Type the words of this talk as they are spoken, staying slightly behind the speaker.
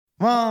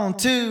1,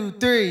 2,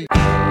 3.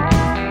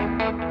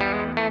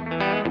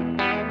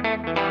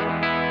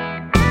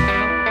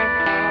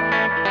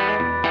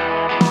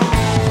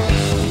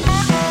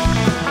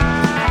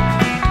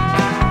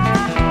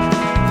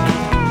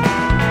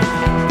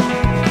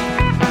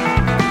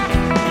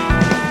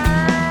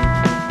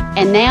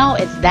 And now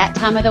it's that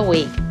time of the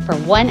week for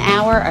 1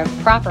 hour of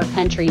proper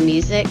country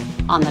music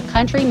on the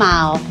Country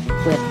Mile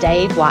with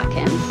Dave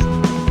Watkins.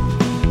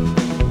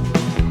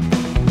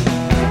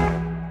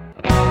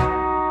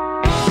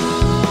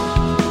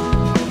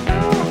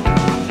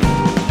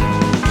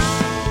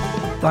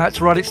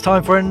 That's right, it's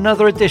time for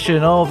another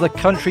edition of the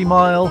Country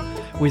Mile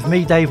with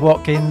me, Dave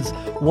Watkins.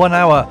 1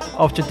 hour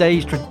of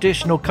today's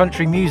traditional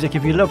country music.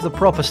 If you love the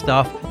proper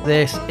stuff,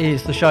 this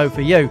is the show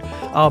for you.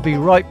 I'll be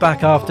right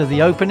back after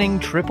the opening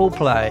triple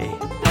play.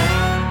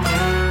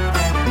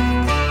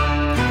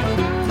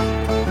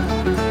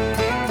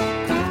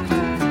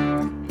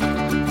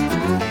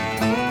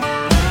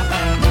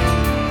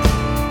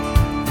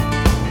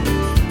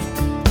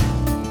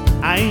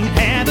 I ain't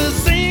had a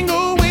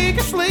single week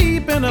of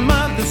sleep in a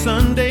month of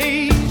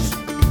Sundays.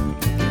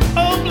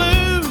 Old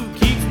Blue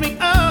keeps me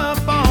up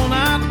all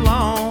night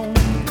long.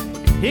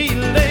 He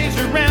lays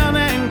around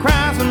and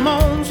cries and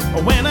moans.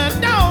 When a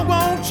dog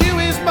won't chew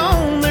his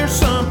bone, there's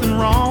something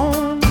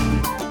wrong.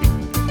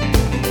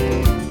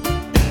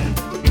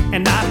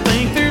 And I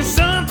think there's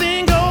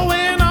something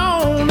going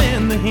on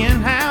in the hen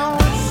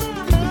house.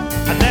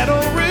 That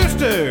old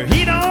rooster,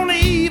 he don't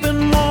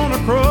even wanna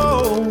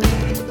crow.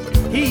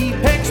 He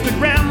pecks the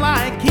ground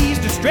like he's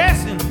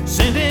distressing,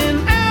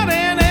 sending out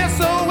an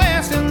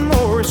SOS in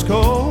Morse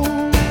code.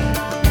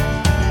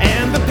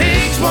 And the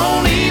pigs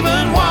won't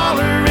even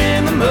waller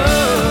in the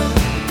mud.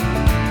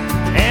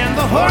 And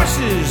the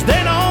horses,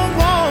 they don't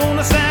want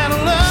to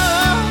saddle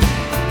up.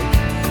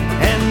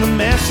 And the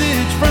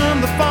message from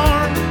the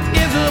farm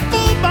is a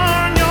full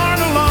barnyard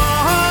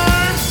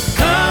alarm.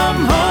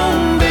 Come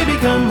home, baby,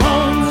 come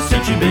home.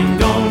 Since you've been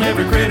gone,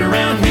 every critter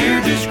around here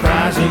just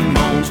cries and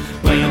moans.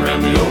 Laying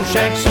around the old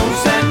shack so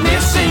sad,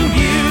 missing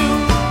you.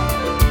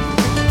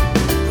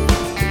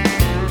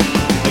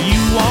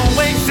 You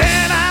always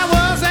said I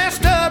was as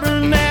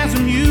stubborn as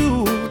a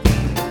mule.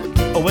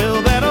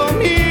 Well, that old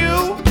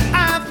mule,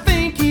 I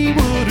think he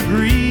would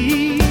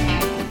agree.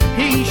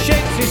 He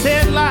shakes his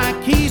head like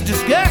he's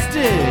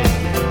disgusted,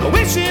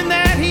 wishing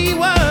that he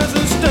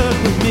wasn't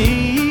stuck with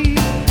me.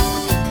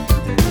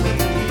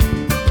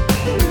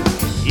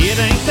 It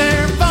ain't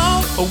their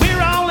fault,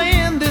 we're all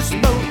in this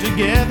boat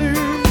together.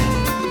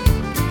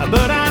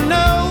 But I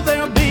know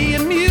there'll be a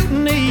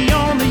mutiny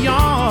on the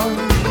yard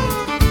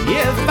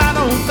if I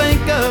don't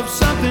think of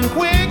something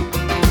quick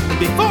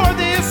before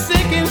this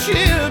sinking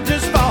ship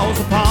just falls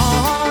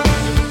apart.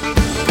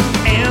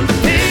 And the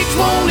pigs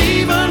won't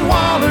even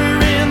waller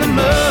in the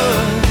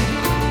mud.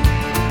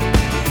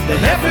 The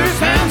heifers,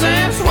 hounds,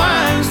 and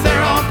swines,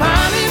 they're all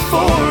pining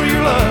for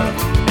your love.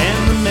 And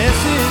the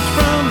message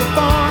from the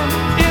farm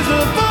is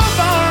a full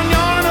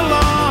barnyard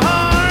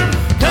alarm.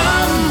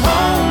 Come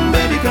home,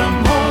 baby,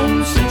 come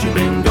home. Since you've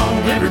been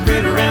gone, every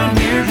critter around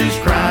here just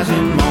cries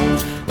and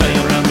moans.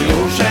 Laying around the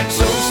old shack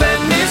so sad,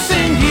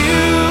 missing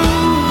you.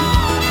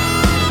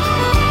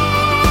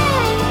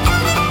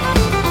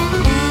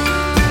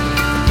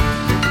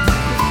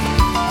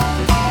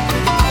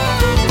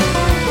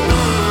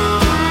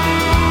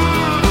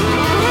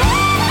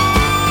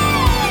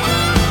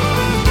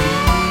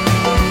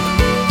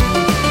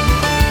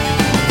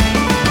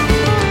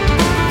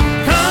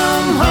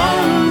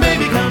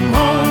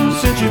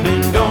 You've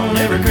been gone,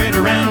 every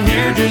critter around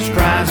here just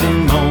cries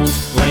and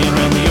moans. Laying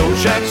around the old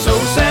shack so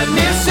sad,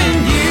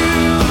 missing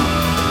you.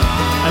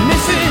 I'm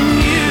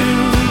missing you.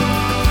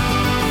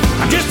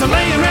 I'm just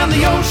laying around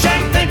the old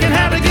shack thinking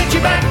how to get you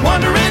back,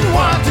 wondering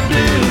what to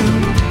do.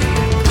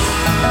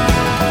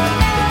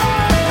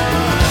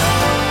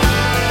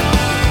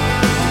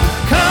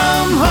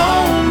 Come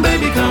home,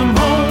 baby, come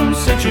home.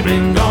 Since you've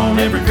been gone,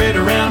 every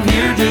critter around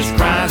here just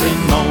cries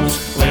and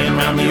moans. Laying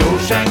around the old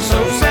shack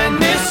so sad,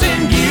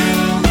 missing you.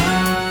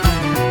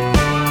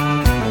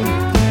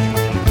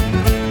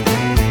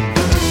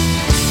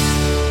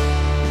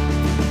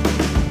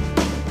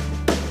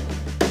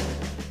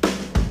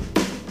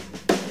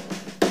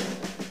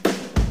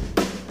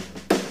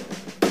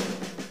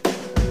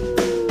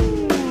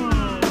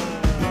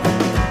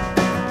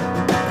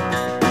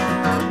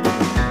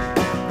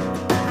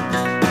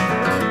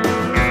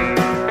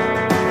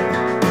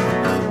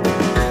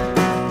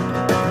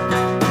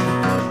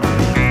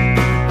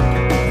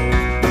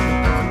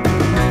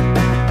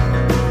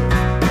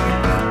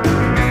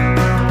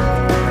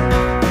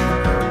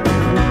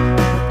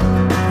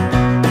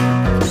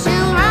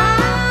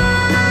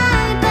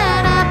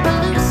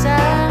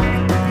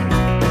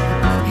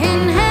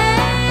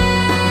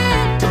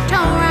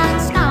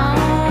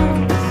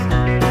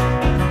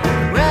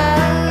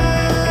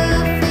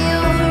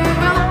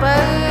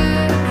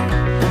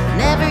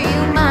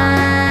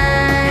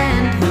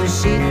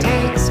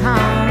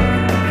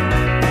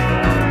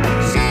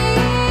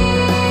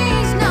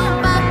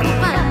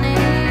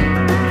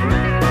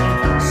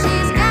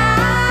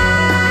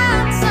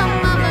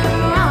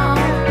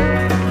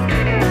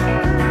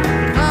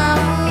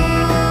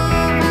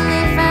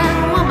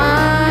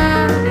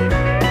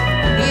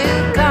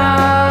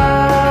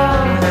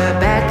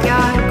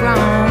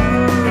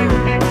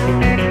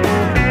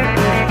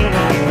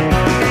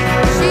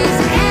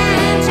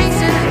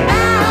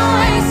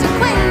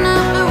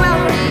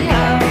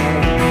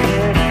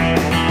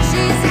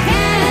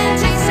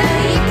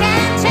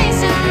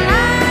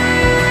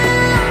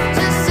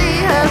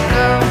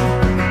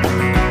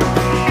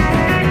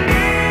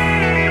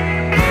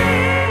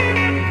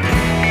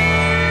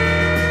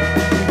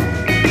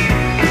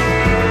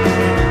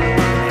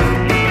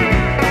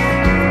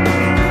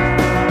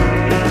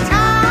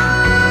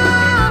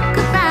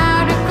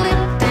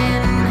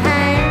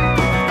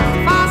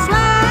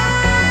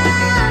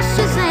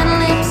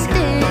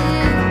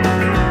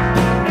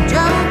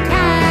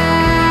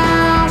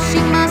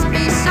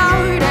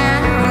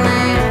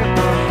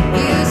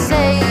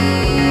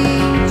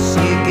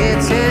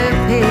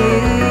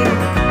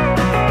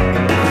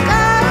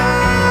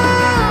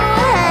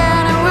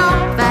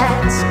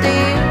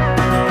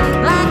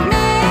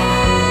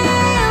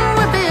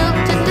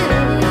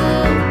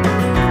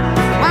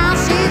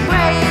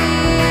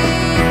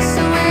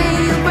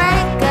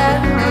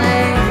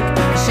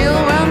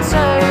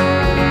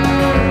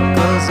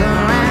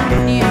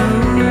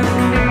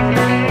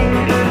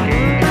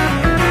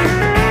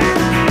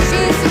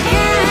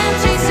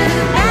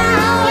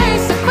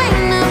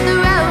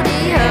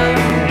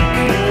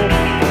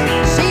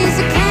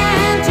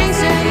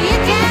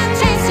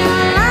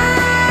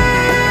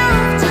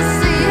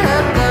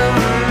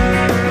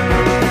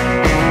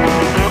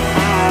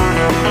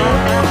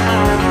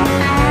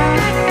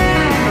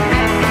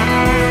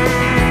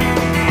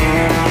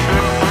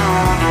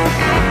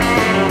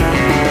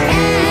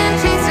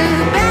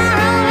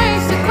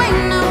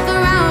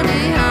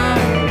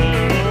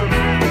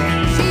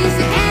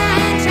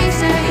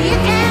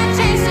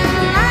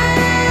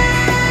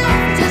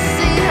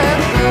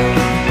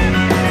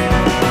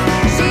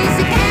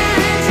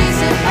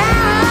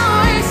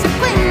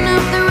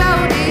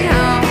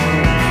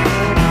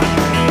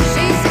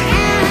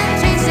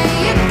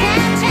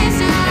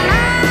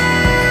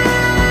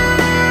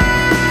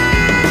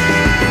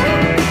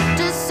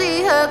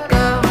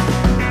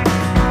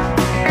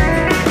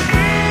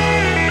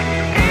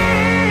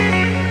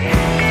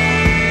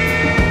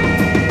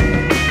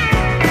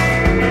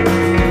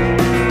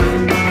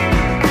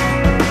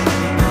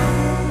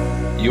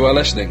 You are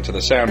listening to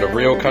the sound of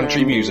real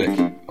country music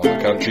on the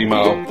Country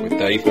Mile with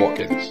Dave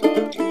Watkins.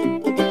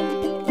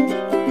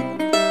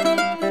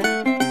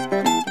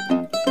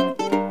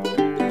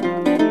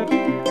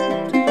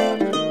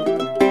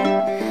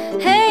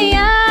 Hey,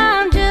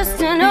 I'm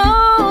just an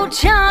old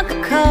chunk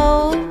of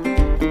coal,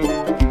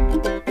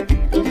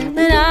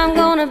 but I'm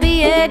gonna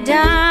be a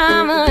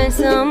diamond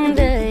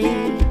someday.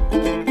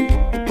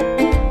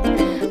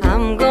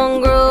 I'm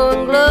gonna grow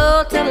and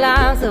glow till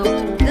I'm so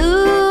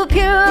blue,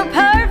 pure,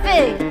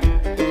 perfect.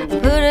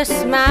 Put a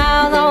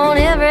smile on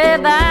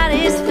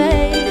everybody's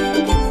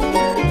face.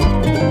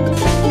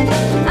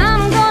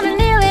 I'm gonna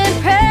kneel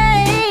and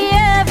pray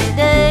every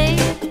day,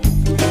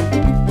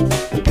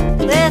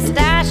 lest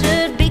I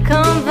should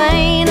become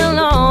vain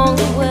along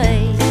the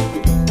way.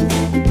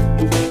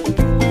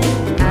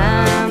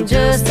 I'm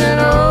just an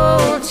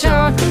old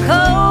chunk of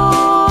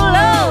coal,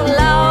 oh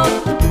Lord,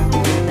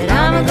 but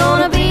I'm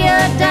gonna be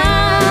a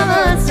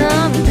diamond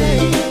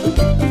someday.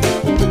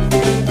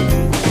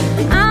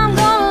 I'm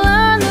gonna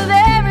learn the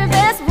very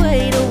best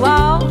way to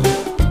walk.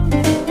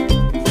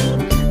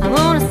 I'm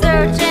gonna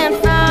search and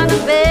find a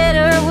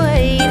better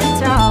way to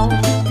talk.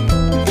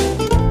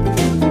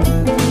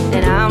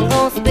 And I'm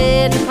gonna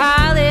spit and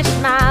polish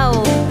my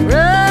old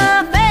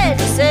rough edge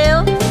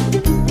self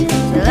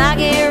till I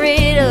get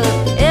rid of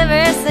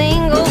every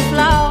single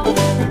flaw.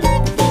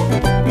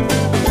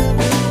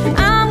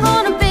 I'm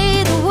gonna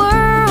be the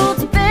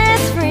world's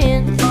best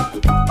friend.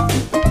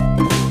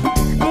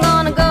 I'm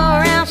gonna go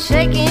around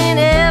shaking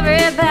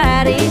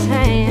everybody's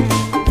hand.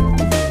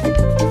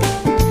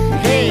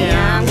 Hey,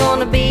 I'm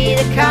gonna be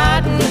the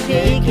cotton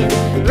picking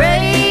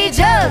rage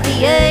of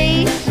the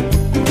age,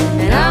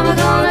 and I'm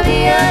gonna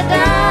be a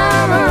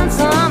diamond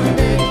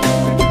someday.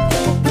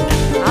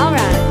 All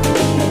right.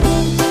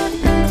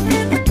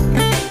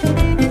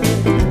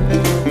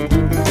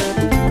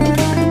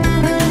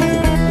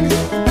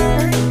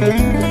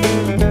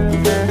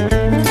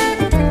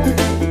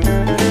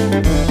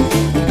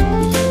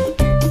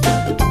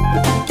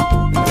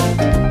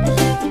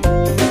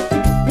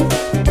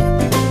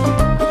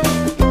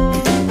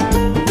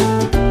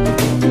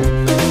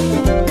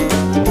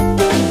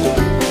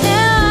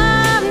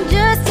 Now I'm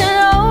just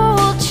an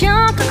old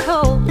chunk of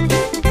coal,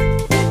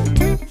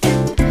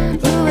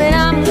 ooh, and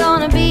I'm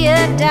gonna be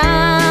a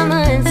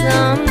diamond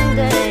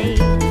someday.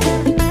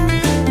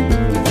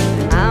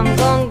 I'm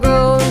gonna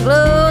grow and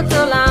glow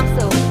till I'm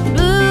so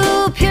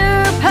blue,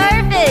 pure,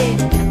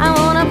 perfect. I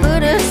wanna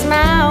put a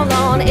smile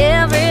on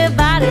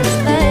everybody's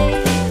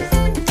face.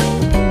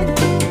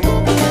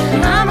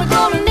 I'm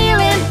gonna kneel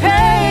and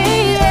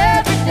pray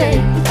every day,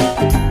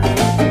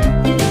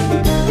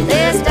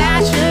 lest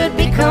I should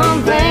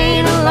become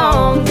vain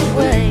along the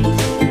way.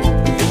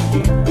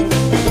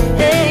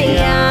 Hey,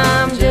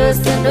 I'm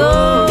just an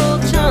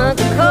old chunk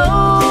of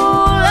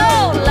coal,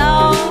 oh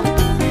Lord,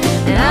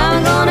 and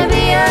I'm gonna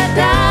be a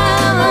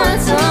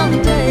diamond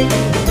someday.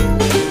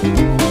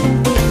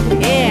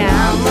 Yeah,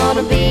 I'm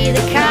gonna be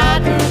the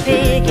cotton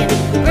picking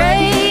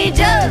rage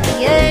of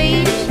the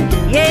age.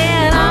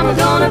 Yeah, and I'm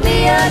gonna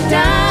be a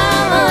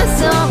diamond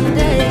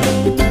someday.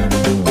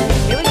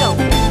 Here we go.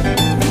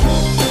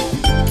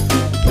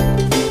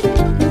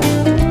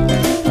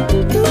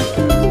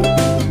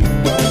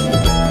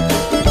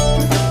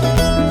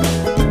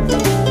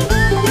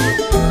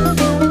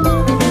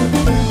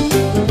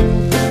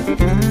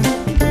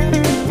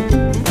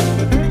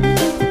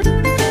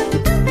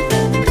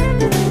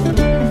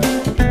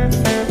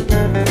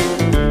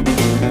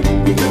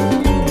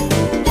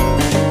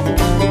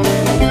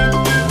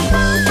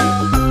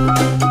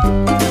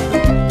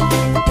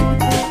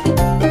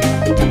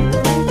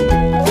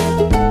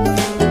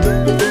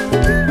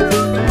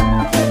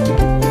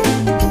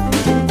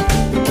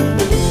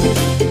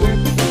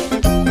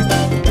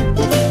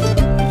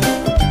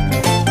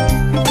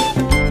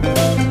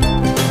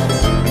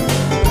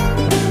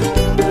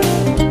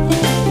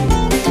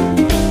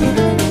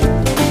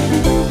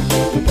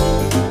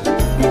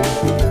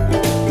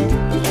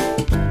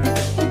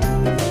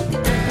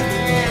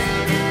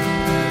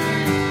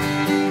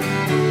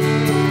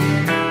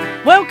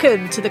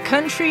 Welcome to the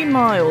Country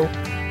Mile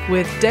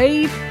with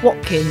Dave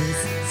Watkins.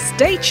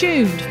 Stay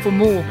tuned for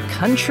more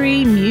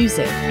country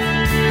music.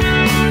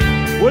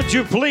 Would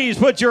you please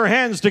put your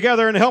hands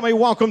together and help me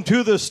welcome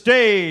to the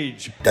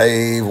stage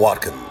Dave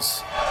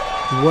Watkins.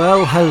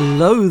 Well,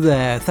 hello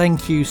there.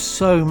 Thank you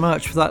so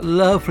much for that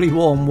lovely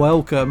warm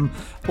welcome.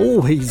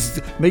 Always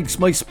makes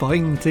my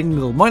spine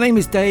tingle. My name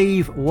is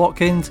Dave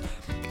Watkins.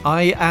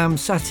 I am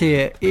sat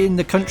here in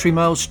the Country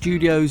Mile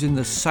studios in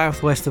the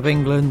southwest of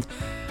England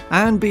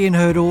and being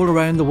heard all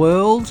around the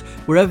world.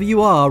 Wherever you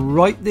are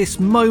right this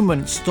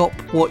moment, stop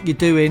what you're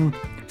doing,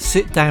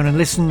 sit down and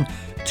listen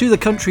to the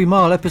Country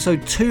Mile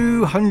episode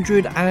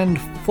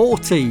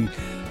 240.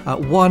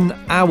 1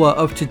 hour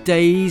of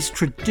today's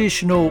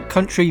traditional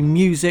country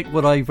music,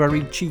 what I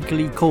very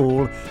cheekily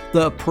call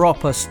the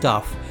proper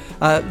stuff.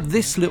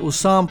 This little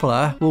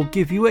sampler will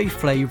give you a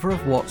flavour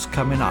of what's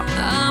coming up.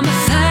 I'm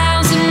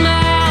 1,000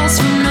 miles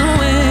from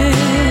nowhere.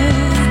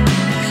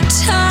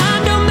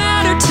 Time don't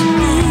matter to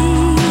me.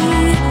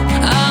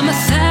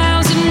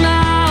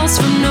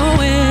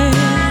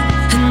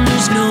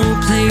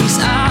 place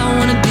I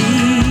wanna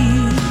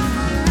be.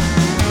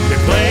 They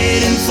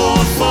played in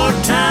 4/4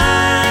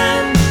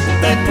 time.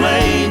 They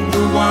played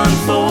the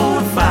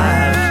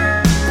 1-4-5.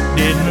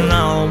 Didn't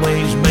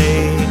always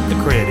make the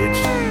credits.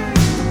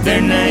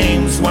 Their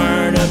names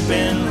weren't up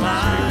in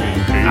line.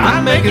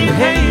 I'm making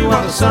hay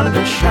while the sun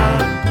does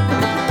shine.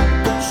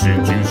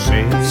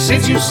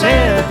 Since you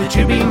said that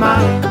you'd be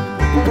mine.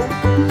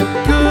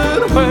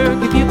 Good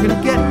work if you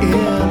can get in,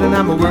 and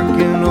I'm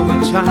working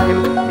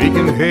overtime,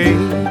 making hay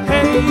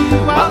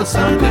while the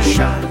sun does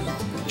shine.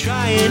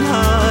 Trying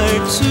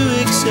hard to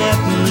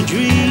accept the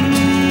dream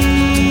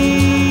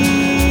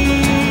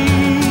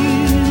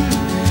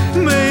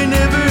may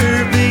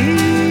never be.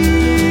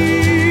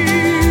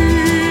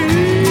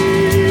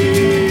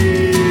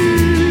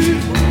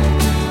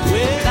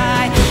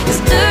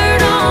 It's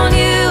dirt on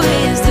you,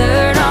 it's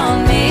dirt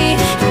on me.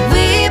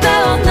 We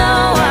both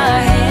know our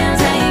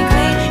hands ain't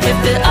clean. If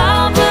it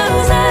all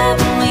blows up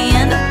and we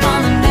end up on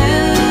the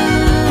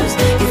news,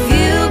 if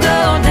you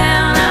go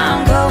down,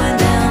 I'm going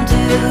down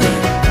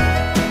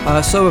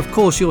too. So of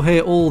course you'll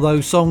hear all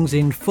those songs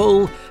in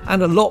full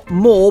and a lot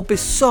more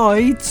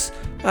besides,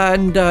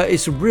 and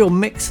it's a real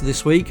mix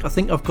this week. I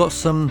think I've got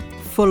some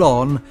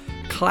full-on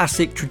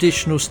classic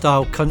traditional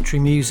style country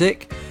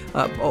music,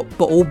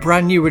 but all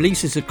brand new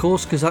releases of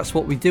course, because that's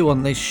what we do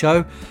on this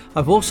show.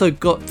 I've also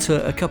got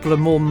a couple of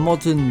more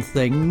modern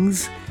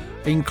things,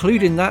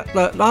 including that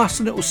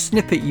last little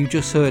snippet you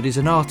just heard is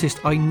an artist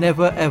I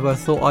never ever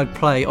thought I'd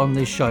play on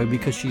this show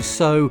because she's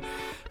so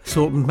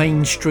sort of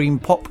mainstream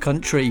pop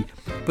country,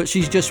 but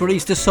she's just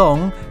released a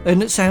song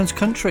and it sounds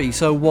country,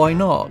 so why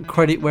not?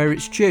 Credit where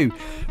it's due.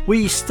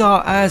 We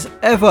start as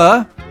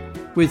ever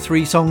with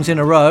 3 songs in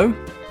a row,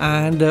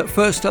 and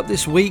first up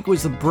this week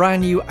was the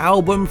brand new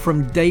album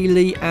from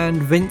Daly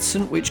and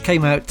Vincent, which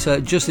came out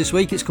just this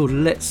week. It's called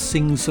Let's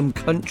Sing Some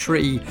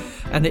Country,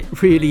 and it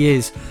really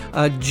is.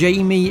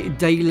 Jamie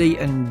Daly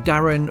and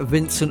Darren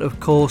Vincent, of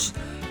course.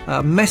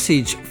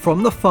 Message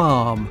from the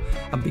farm,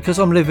 and because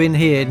I'm living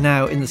here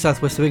now in the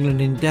southwest of England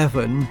in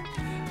Devon,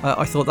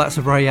 I thought that's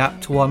a very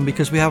apt one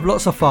because we have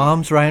lots of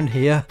farms around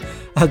here.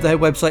 Their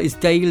website is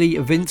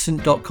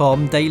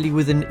dalyvincent.com, Daly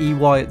with an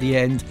EY at the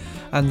end,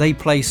 and they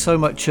play so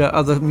much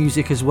other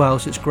music as well,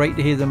 so it's great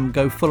to hear them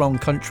go full on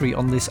country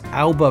on this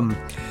album.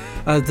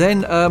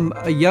 Then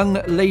a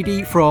young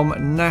lady from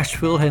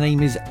Nashville, her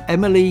name is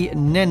Emily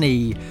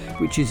Nenni,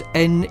 which is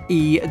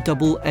Nenni.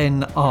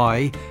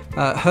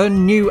 Her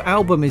new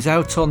album is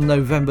out on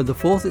November the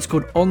 4th. It's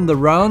called On the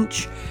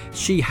Ranch.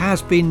 She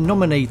has been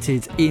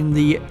nominated in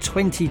the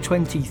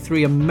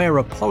 2023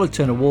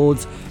 Ameripolitan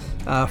Awards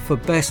for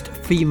Best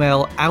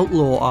Female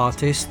Outlaw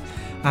Artist,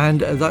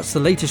 and that's the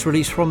latest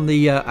release from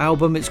the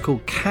album. It's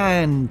called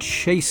Can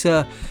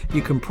Chaser.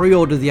 You can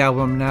pre-order the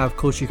album now. Of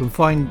course, you can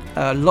find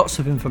lots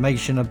of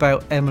information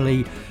about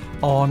Emily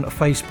on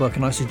Facebook,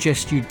 and I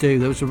suggest you do.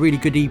 There was a really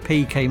good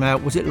EP came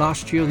out, was it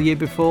last year or the year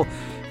before,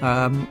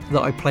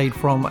 that I played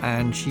from,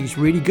 and she's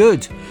really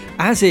good,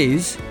 as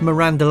is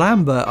Miranda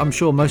Lambert. I'm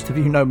sure most of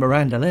you know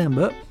Miranda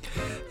Lambert.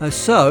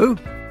 So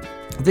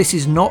this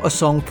is not a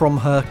song from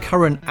her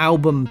current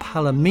album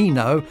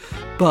Palomino,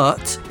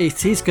 but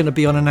it is going to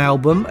be on an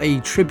album, a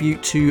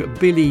tribute to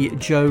Billy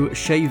Joe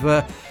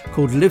Shaver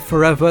called Live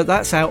Forever.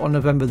 That's out on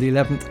November the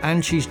 11th,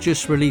 and she's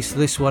just released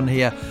this one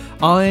here.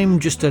 I'm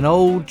just an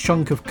old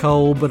chunk of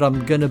coal, but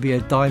I'm gonna be a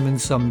diamond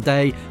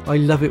someday. I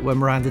love it when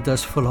Miranda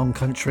does full-on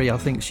country. I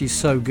think she's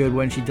so good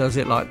when she does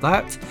it like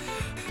that.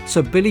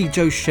 So Billy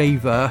Joe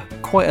Shaver,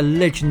 quite a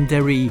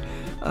legendary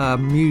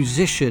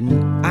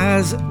musician,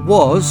 as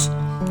was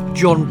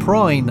John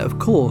Prine, of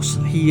course.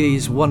 He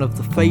is one of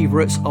the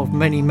favourites of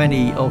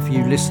many of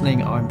you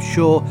listening, I'm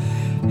sure.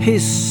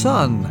 His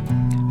son,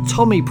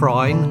 Tommy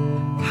Prine,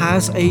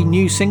 has a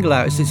new single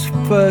out. It's his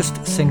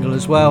first single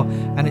as well,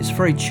 and it's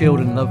very chilled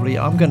and lovely.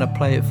 I'm going to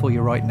play it for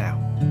you right now.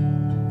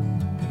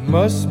 It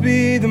must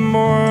be the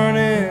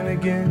morning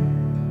again.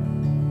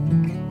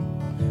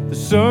 The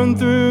sun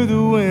through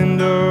the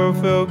window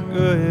felt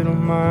good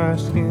on my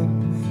skin,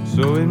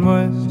 so it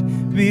must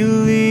be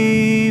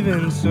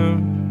leaving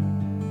soon,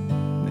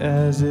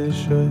 as it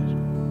should.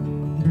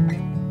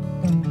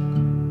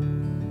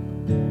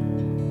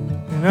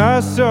 And I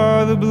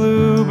saw the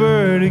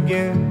bluebird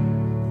again.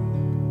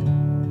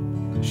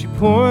 She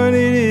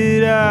pointed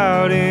it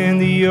out in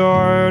the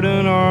yard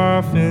on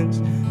our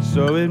fence,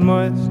 so it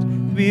must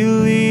be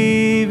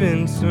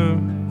leaving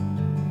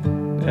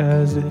soon,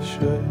 as it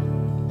should.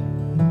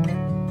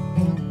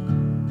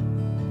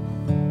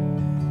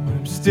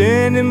 I'm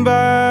standing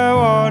by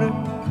water,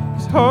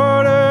 it's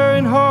harder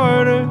and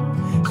harder.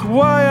 It's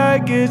why I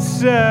get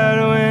sad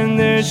when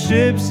there's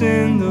ships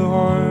in the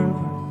harbor,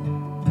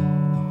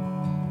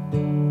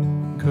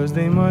 'cause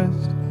they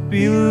must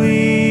be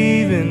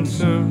leaving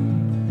soon,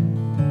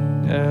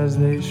 as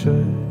they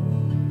should.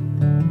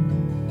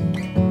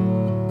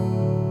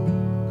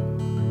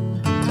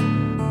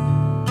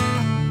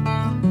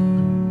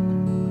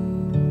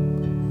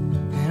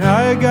 And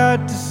I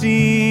got to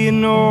see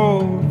an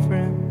old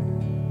friend.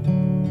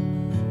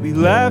 We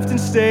laughed and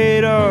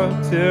stayed up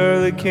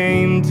till it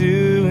came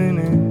to an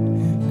end.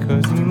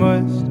 'cause he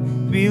must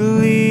be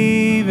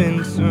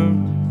leaving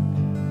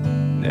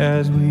soon,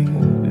 as we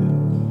do.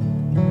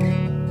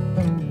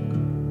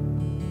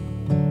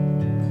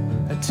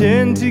 I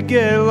tend to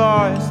get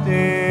lost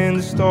in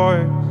the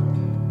stars.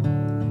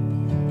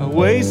 I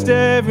waste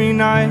every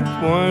night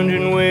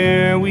wondering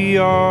where we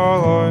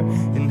all are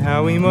and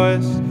how we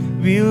must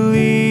be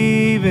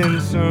leaving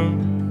soon,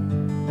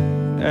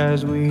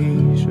 as we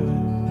should.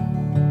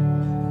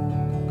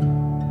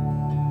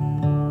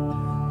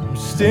 I'm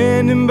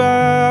standing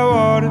by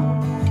water,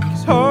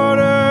 it's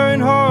harder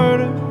and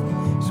harder.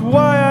 It's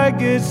why I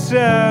get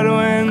sad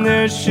when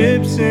there's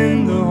ships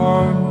in the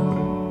harbor,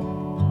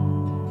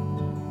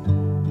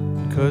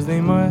 'cause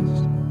they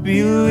must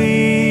be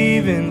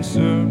leaving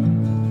soon,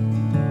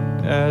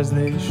 as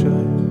they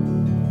should.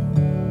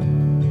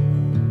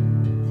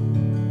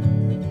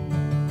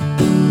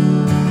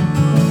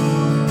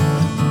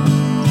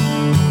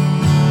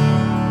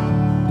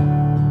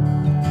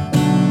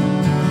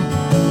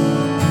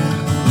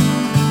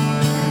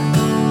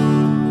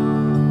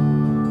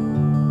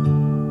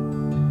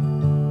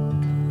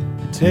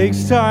 It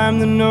takes time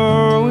to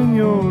know when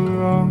you're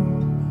wrong.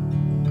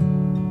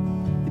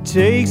 It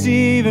takes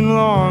even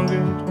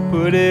longer to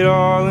put it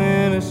all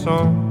in a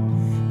song.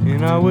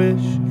 And I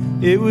wish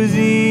it was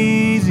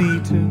easy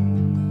to,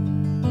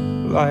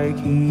 like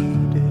he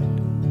did.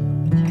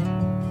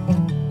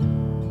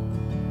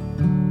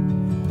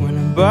 When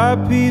I'm by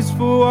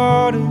peaceful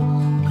waters,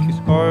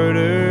 it's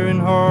harder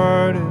and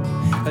harder.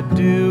 I'd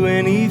do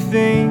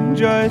anything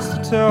just to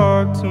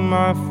talk to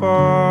my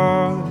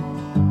father,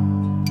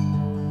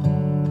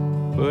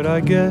 but I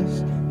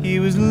guess he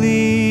was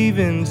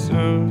leaving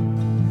soon,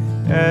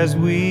 as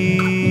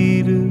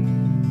we do.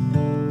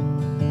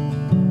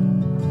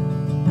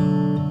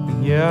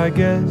 Yeah, I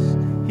guess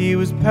he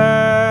was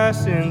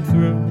passing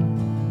through,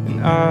 and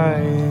I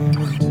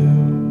am too.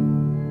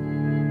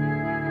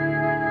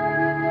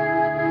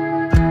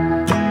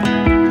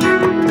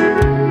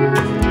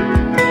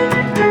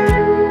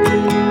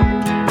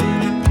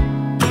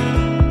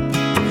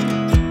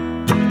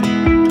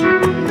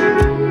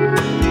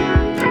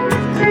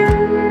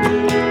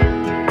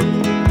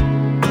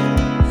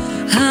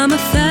 I'm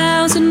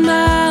 1,000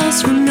 miles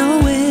from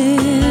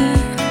nowhere.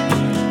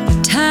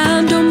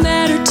 Time don't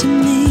matter to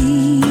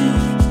me.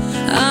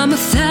 I'm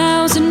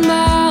 1,000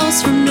 miles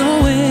from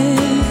nowhere,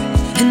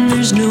 and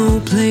there's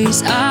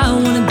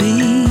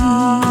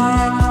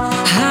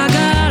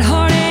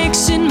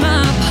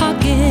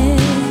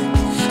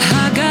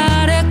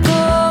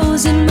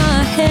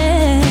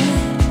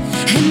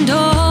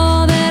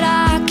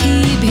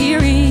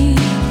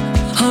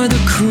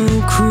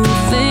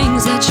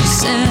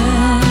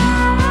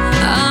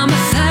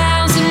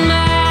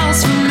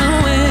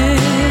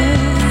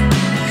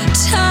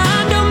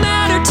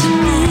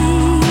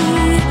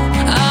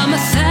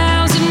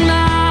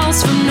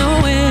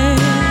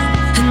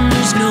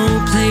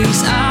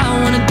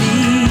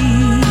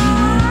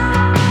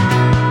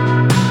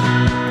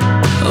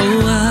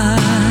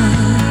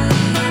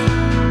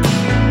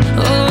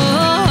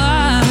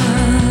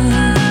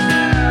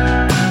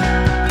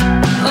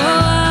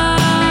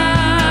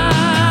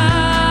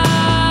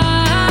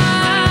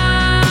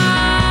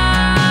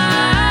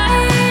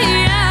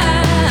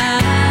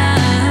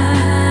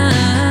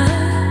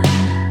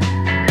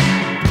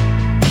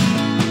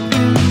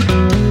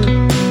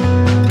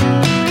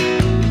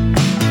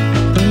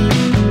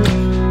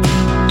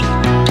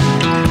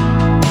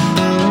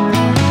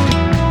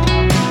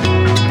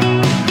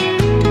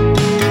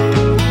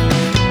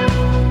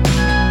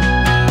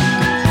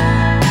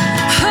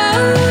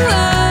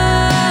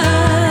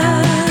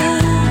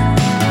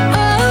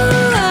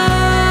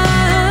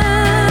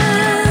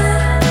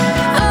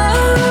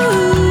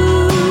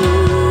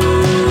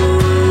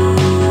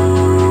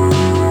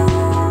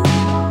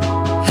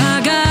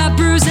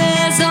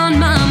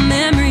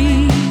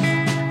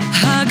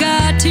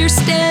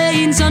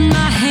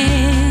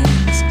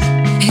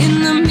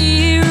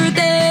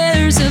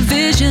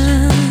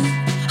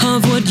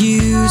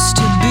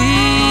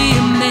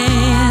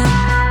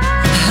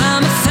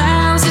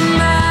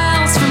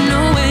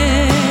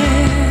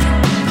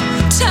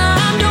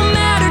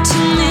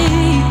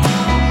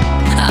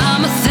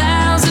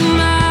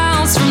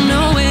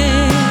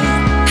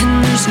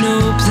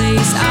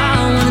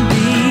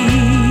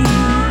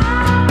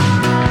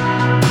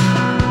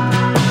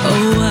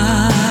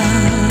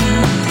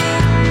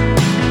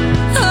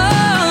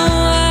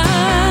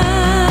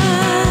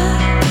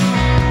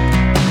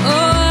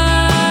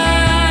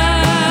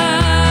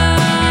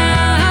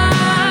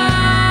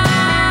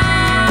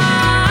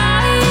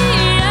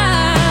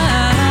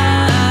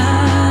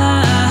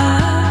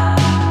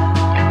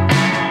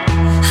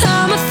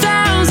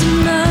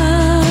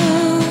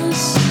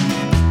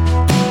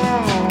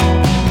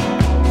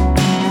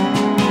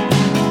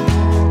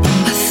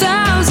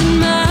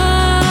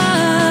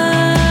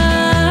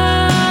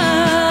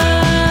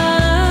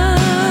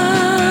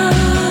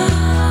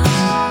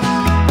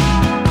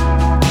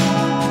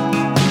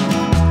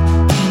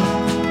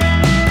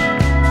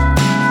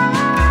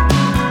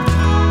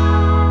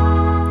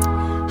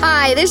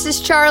Hi, this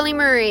is Charlie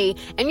Marie,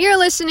 and you're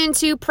listening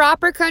to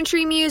Proper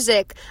Country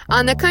Music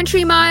on the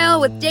Country Mile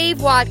with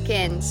Dave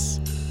Watkins.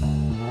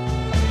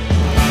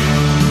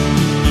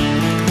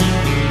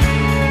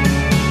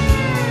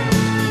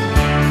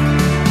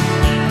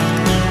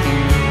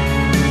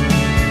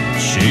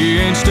 She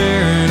ain't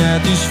staring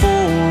at these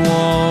four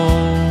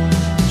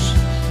walls.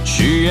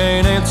 She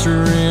ain't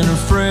answering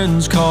her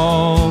friends'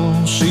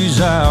 calls.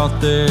 She's out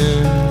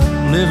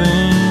there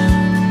living.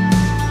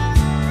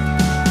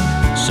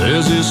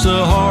 Says it's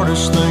the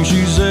hardest thing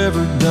she's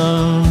ever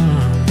done.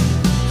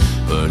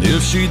 But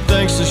if she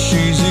thinks that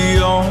she's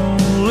the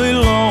only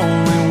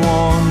lonely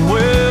one,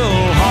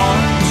 well,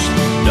 hearts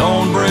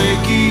don't break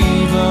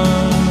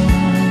even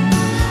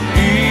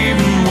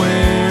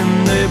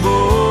when they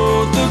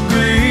both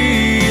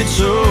agree it's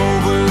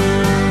over.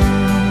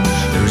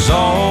 There's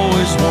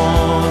always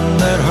one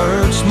that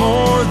hurts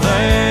more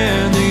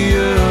than the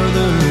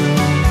other.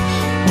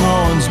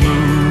 One's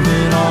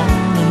moving on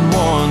and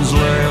one's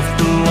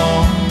left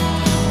alone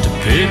to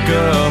pick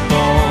up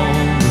all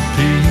the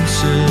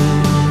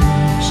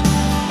pieces.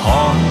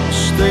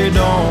 Hearts, they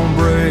don't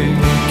break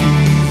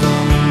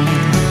even.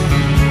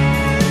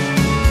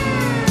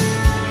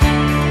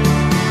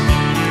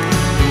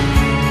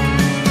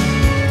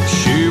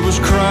 She was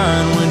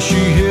crying when she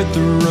hit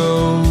the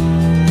road,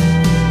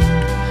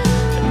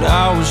 and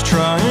I was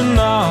trying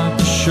not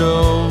to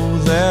show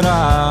that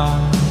I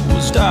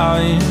was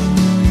dying.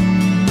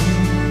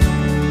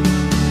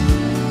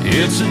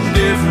 It's a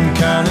different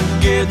kind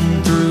of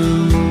getting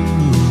through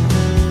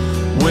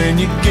when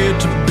you get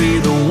to be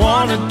the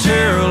one to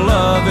tear a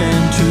love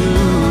into.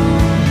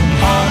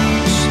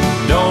 Hearts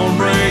don't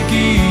break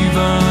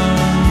even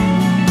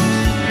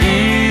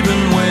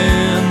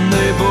when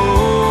they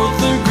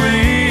both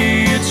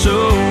agree it's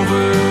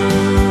over.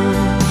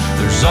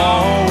 There's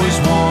always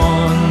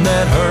one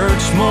that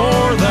hurts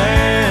more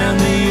than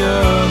the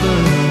other.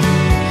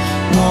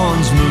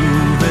 One's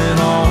moving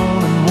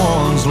on and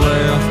one's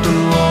left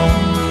alone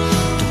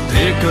to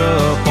pick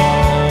up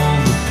all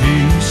the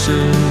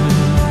pieces.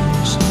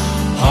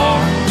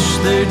 Hearts,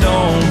 they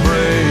don't break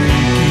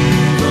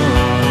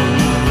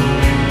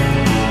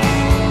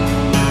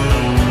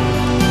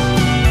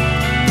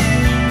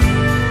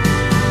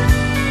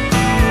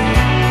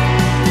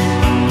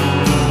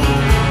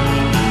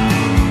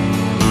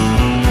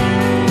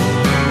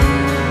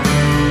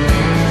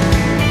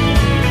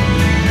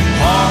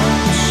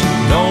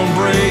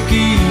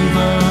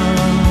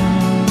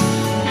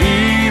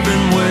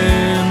even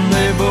when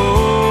they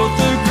both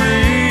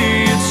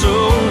agree it's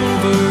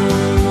over.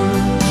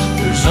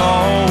 There's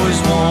always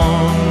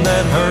one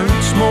that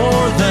hurts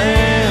more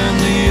than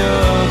the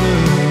other.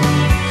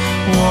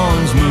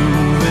 One's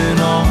moving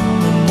on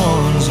and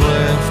one's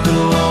left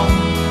alone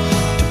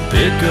to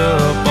pick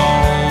up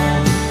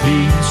all the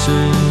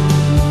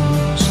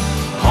pieces.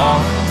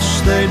 Hearts,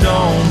 they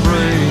don't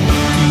break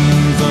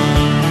even.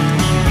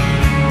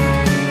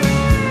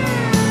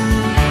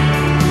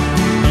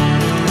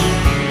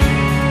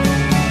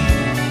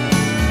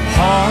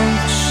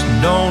 Hearts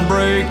don't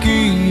break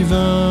even.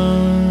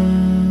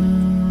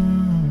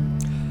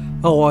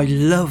 Oh, I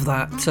love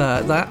that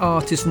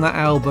artist and that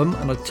album,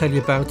 and I'll tell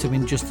you about him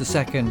in just a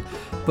second.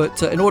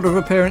 But in order of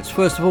appearance,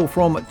 first of all,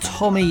 from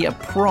Tommy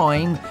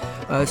Prine,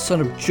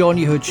 son of John,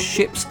 you heard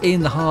Ships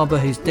in the Harbour,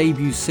 his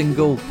debut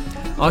single.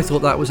 I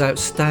thought that was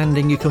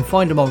outstanding. You can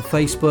find him on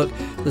Facebook.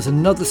 There's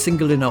another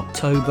single in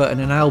October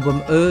and an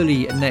album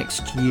early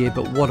next year,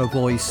 but what a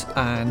voice,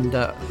 and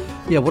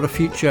what a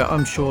future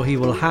I'm sure he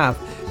will have.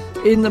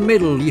 In the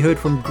middle, you heard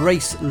from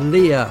Grace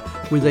Lear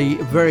with a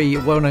very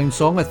well-known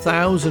song,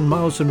 1,000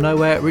 Miles from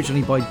Nowhere,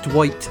 originally by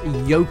Dwight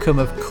Yoakam,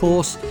 of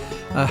course.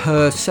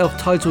 Her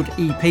self-titled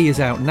EP is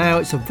out now.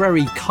 It's a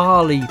very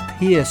Carly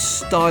Pearce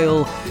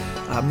style,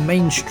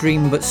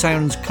 mainstream but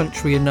sounds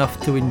country enough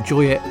to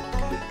enjoy it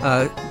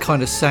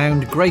kind of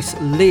sound.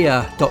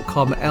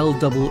 GraceLear.com,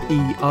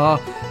 L-E-E-R.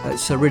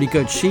 It's really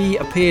good. She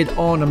appeared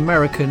on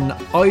American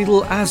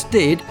Idol, as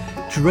did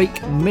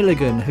Drake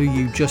Milligan, who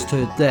you just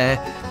heard there.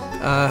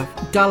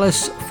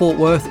 Dallas Fort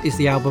Worth is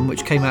the album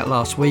which came out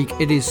last week.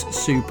 It is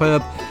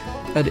superb,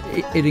 and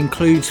it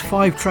includes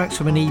 5 tracks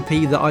from an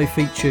EP that I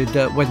featured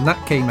when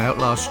that came out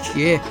last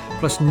year,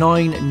 plus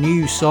 9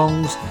 new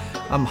songs.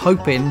 I'm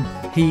hoping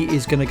he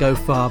is going to go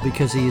far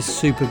because he is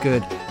super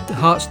good.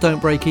 Hearts Don't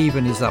Break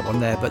Even is that one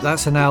there, but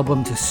that's an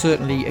album to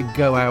certainly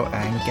go out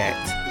and get.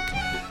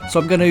 So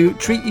I'm going to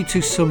treat you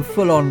to some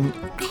full-on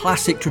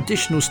classic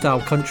traditional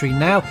style country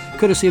now,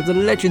 courtesy of the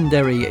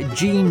legendary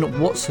Gene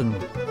Watson.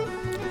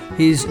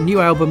 His new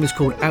album is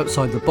called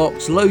Outside the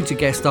Box, loads of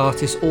guest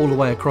artists all the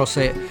way across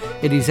it.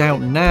 It is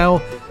out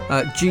now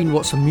at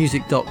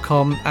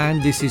GeneWatsonMusic.com,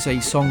 and this is a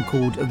song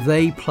called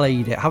They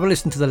Played It. Have a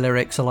listen to the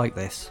lyrics, I like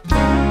this.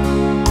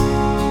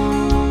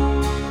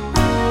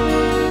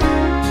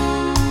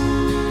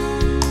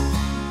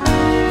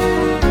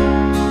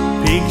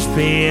 Pig's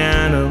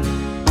piano,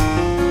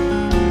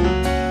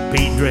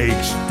 Pete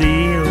Drake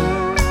steel.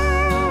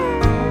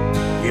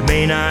 You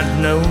may not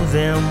know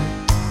them,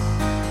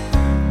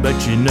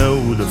 but you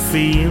know the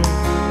feel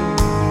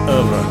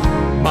of a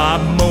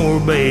Bob Moore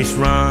bass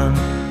run,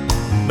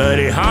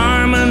 Buddy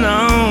Harmon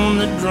on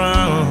the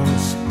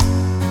drums.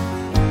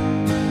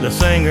 The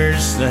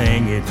singers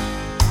sang it,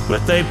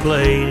 but they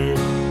played it.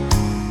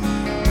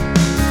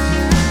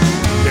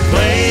 They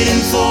played in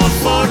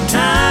 4/4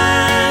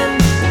 time.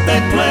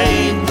 They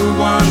played the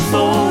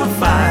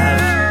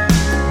 1/4/5.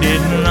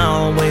 Didn't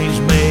always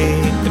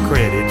make the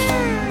credits.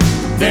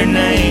 Their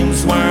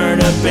names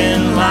weren't up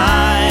in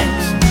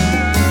lights.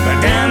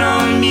 But down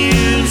on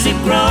Music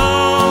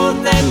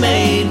Road, they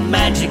made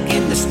magic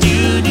in the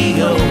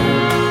studio.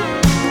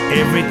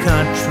 Every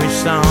country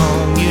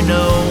song you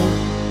know,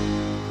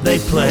 they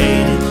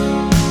played it.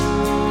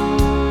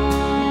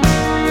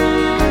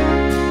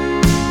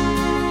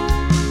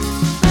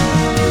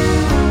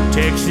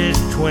 Texas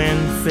twin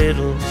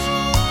fiddles,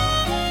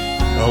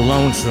 a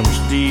lonesome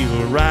steel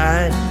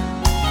ride.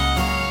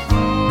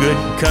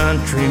 Good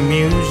country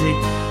music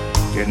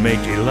can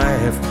make you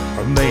laugh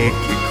or make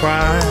you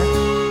cry.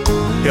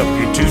 Help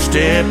you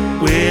two-step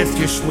with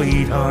your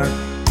sweetheart.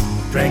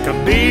 Drink a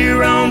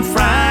beer on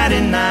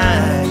Friday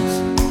nights.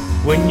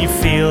 When you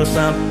feel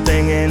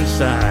something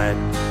inside,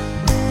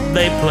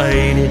 they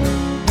played it.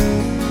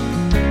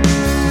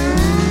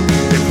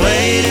 They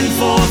played in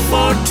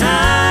 4/4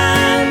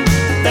 time.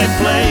 They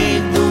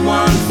played the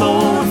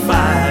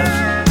 1/4/5.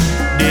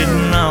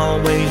 Didn't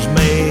always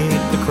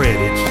make the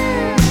credits.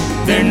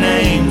 Their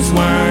names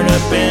weren't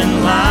up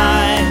in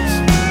lights.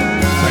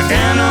 But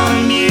down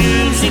on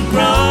Music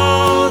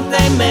Road,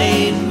 they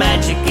made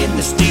magic in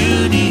the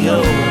studio.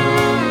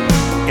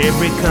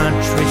 Every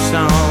country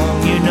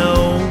song you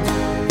know,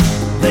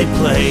 they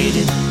played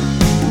it.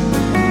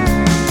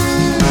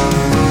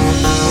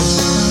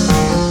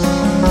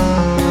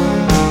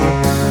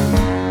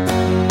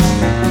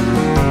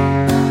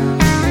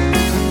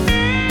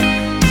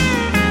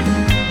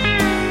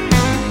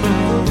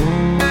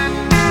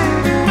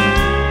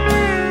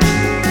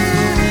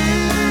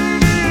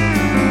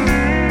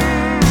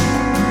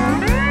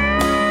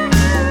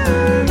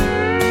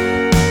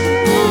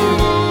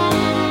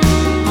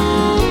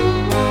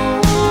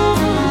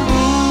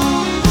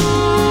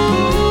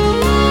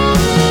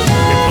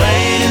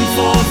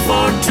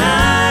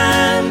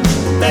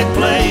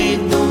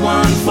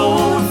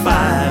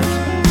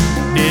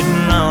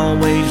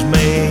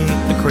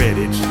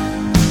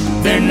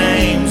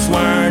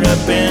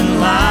 In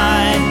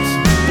lights,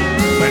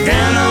 but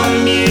down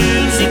on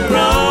Music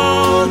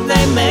Road,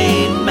 they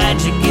made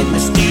magic in the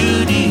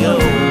studio.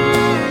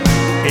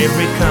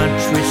 Every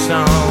country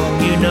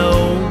song you know,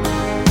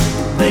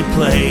 they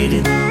played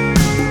it.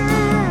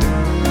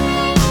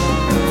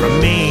 From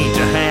me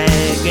to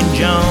Hag and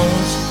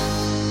Jones,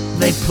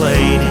 they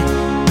played it.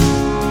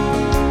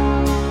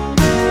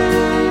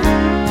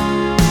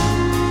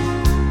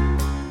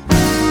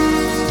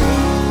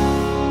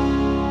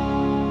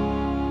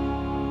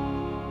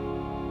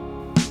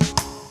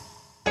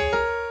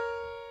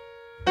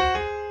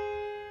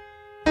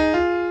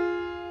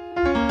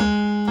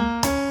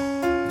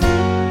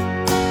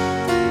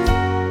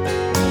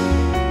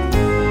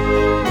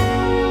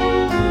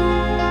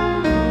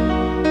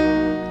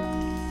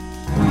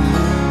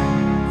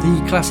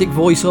 Classic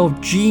voice of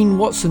Gene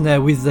Watson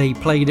there with They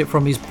Played It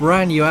from his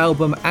brand new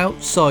album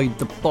Outside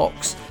the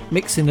Box,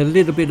 mixing a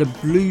little bit of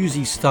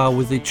bluesy style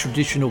with the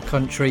traditional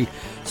country.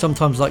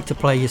 Sometimes like to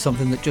play you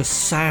something that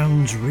just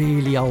sounds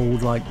really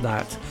old like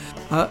that.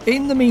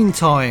 In the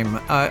meantime,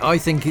 I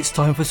think it's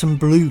time for some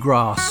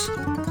bluegrass.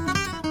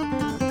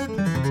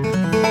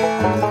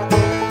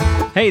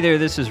 Hey there,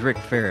 this is Rick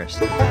Ferris.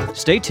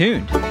 Stay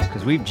tuned,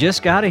 because we've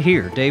just got to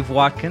hear Dave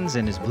Watkins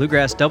and his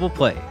Bluegrass Double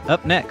Play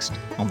up next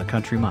on the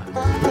Country Mile.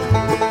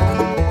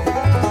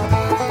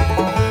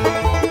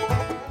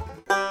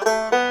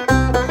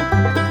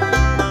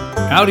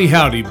 Howdy,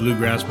 howdy,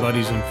 bluegrass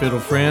buddies and fiddle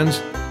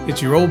friends.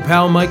 It's your old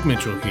pal Mike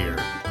Mitchell here,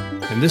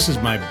 and this is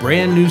my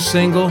brand new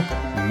single,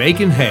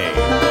 Making Hay.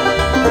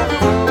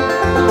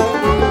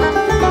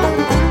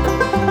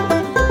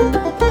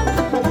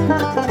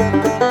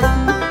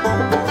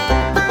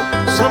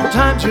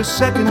 Sometimes you're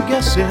second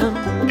guessing,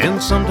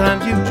 and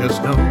sometimes you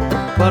just know.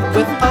 But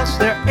with us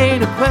there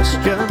ain't a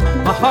question,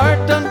 my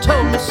heart done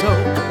told me so.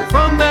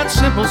 From that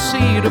simple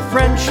seed of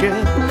friendship,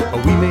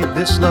 we made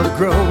this love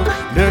grow.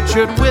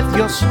 Nurtured with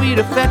your sweet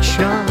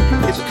affection,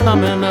 it's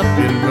coming up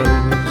in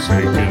rows.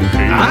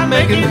 I'm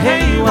making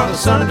hay while the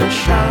sun does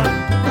shine.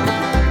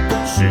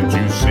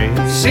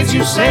 Since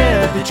you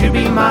said that you'd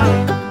be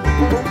mine.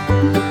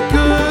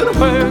 Good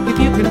work if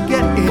you can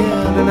get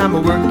it, and I'm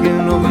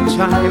working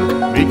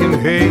overtime, making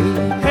hay,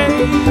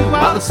 hay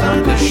while the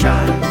sun does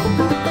shine.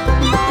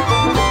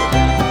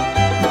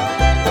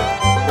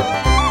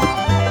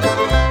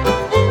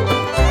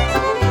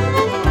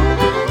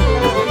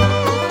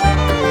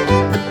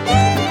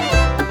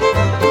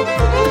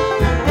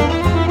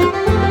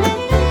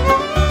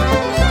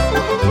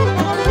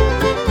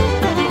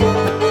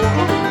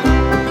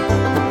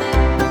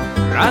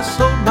 I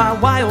sold my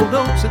wild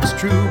oats, it's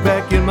true,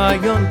 back in my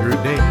younger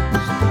days.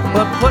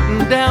 But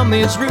putting down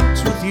these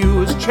roots with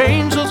you has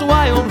changed those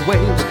wild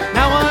ways.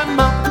 Now I'm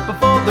up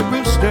before the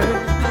rooster,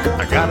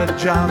 I got a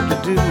job to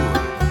do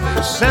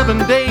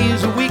 7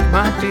 days a week,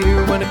 my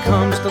dear, when it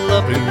comes to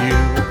loving you.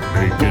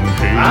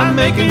 I'm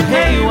making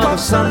hay while the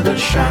sun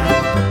does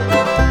shine.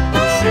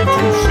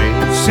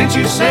 Since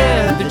you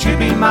said that you'd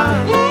be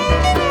mine.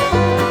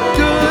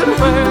 Good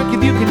work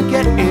if you can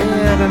get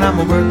it, and I'm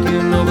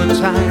working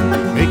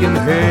overtime, making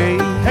hay,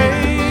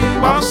 hay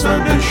while the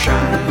sun does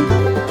shine.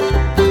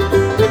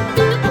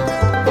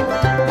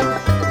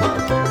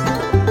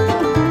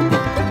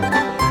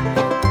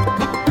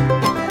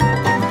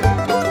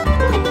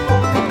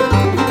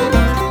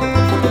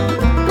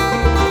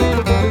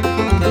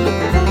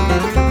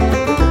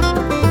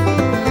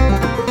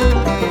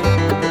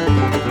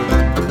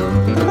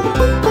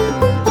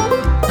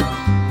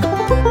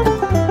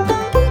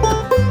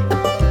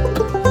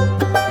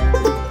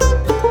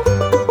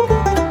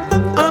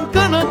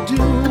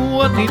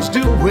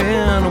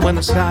 When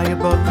the sky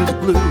above is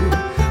blue,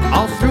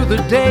 all through the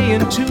day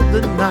into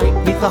the night,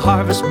 neath the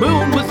harvest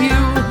moon with you.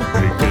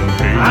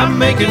 I'm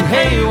making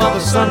hay while the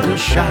sun does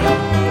shine.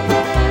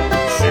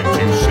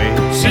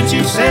 Since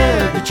you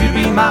said that you'd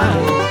be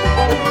mine.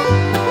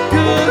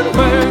 Good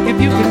work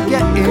if you can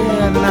get in,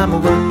 and I'm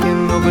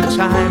working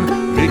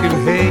overtime, making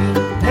hay,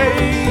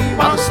 hay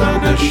while the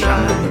sun does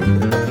shine.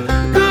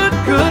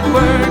 Good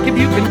work if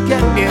you can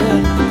get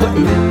in,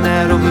 putting in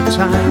that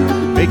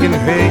overtime, making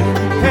hay,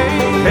 hay,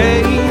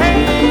 hay,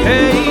 hey,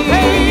 hey,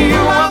 hey,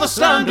 while the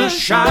sun does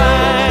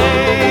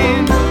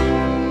shine.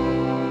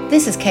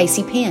 This is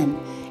Casey Penn,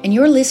 and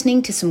you're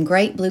listening to some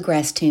great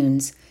bluegrass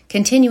tunes,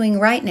 continuing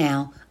right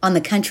now on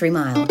the Country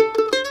Mile.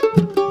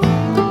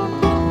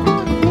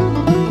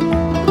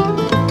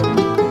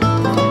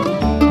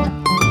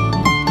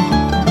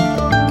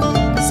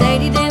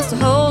 Sadie danced a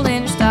hole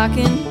in her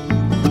stocking.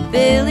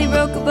 Billy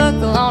broke a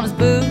buckle on his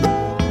boot.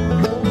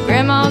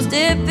 Grandma's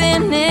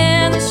dipping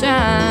in the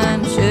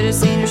shine. Should have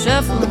seen her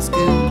shuffle and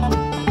scoot.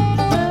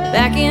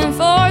 Back and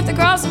forth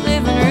across the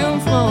living room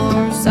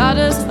floor,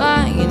 sawdust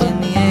flying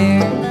in the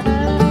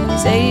air.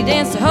 Sadie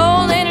danced a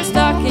hole in her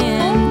stocking,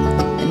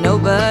 and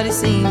nobody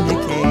seemed to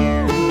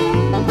care.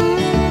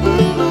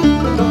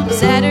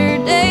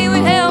 Saturday we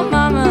helped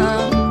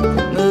Mama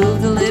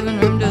move the living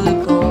room to the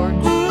porch.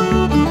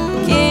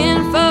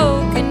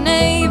 Kinfolk and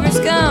neighbors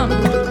come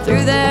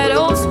through that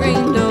old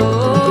screen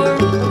door.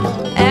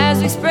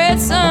 As we spread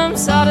some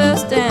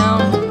sawdust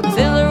down,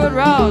 fiddler would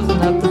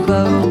rosin up the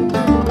bow.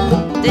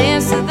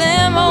 Dance to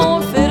them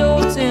old fiddle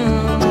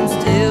tunes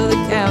till the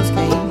cows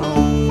came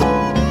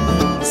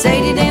home.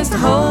 Sadie danced a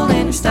hole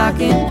in her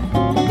stocking.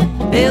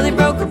 Billy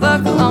broke a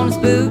buckle on his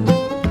boot.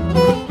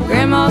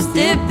 Grandma's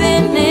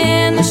dipping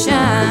in the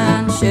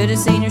shine. Should have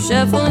seen her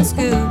shuffle and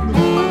scoot.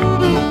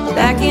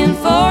 Back and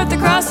forth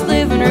across the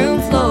living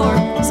room floor,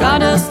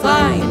 sawdust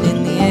flying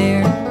in the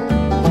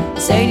air.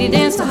 Sadie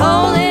danced a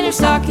hole in her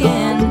stocking,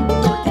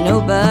 and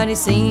nobody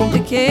seemed to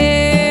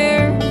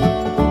care.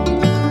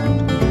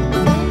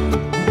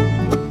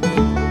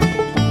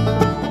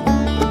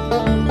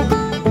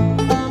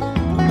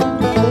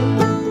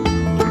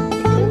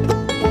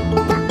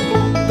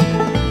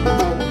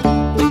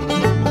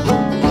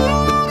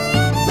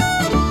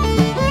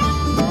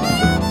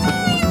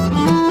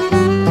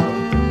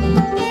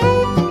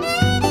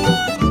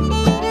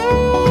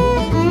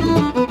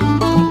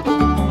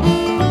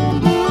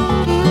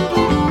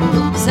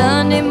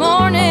 Sunday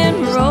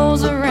morning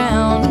rolls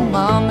around,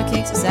 Mama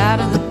kicks us out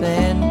of the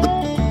bed.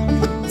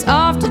 It's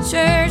off to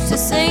church to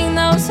sing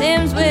those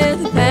hymns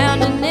with a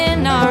pounding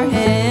in our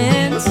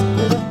heads.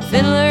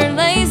 Fiddler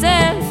lays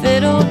that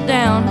fiddle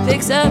down,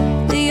 picks up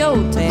the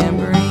old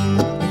tambourine.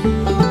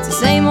 It's the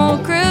same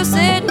old crew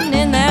sitting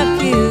in that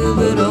pew,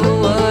 but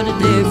oh, what a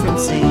different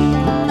scene.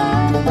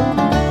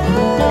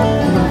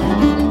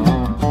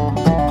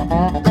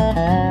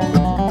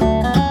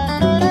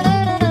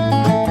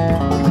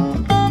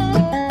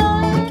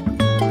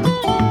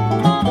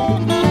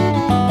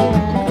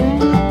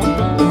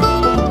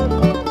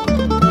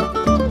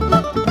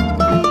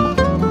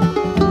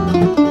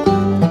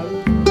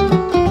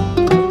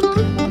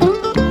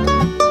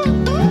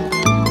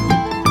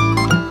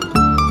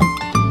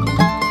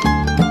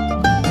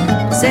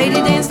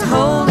 Sadie danced a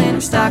hole in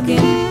her stocking.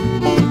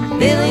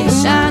 Billy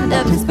shined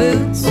up his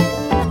boots.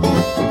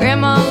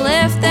 Grandma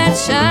left that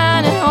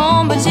shine at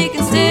home, but she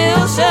can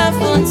still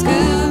shuffle and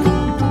scoot.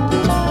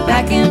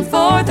 Back and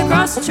forth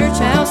across the church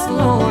house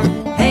floor,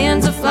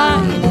 hands are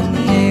flying in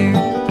the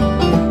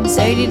air.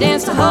 Sadie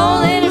danced a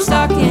hole in her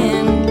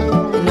stocking,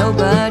 and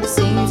nobody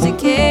seems to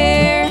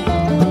care.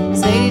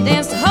 Sadie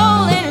danced a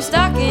hole in her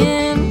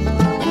stocking,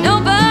 and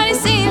nobody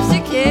seems to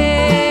care.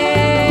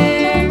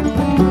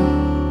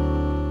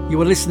 You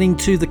were listening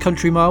to The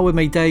Country Mile with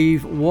me,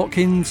 Dave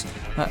Watkins,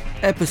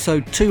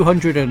 episode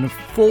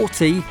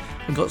 240,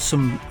 and got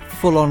some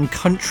full-on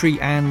country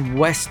and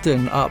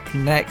western up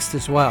next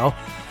as well.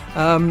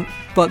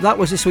 But that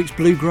was this week's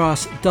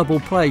Bluegrass Double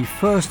Play.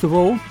 First of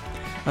all,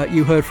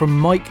 you heard from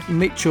Mike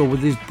Mitchell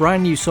with his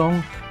brand new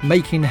song,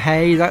 Making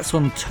Hay. That's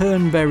on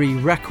Turnberry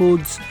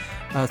Records.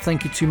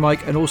 Thank you to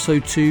Mike and also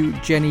to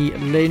Jenny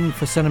Lynn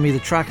for sending me the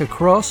track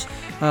across.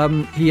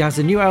 He has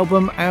a new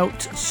album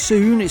out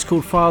soon. It's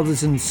called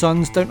Fathers and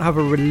Sons. Don't have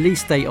a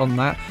release date on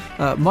that.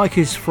 Mike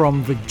is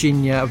from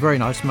Virginia, a very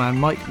nice man.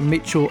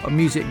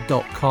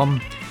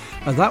 MikeMitchellmusic.com.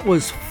 That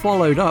was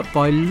followed up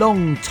by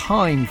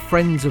long-time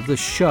friends of the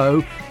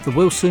show, the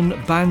Wilson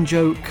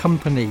Banjo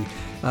Company,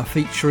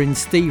 featuring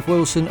Steve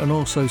Wilson and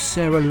also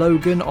Sarah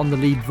Logan on the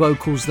lead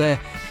vocals there.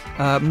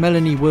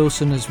 Melanie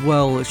Wilson as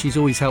well, she's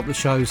always helped the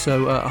show,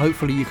 so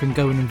hopefully you can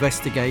go and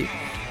investigate.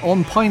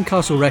 On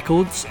Pinecastle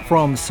Records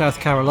from South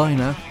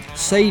Carolina,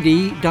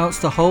 Sadie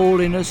danced a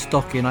hole in her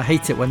stocking. I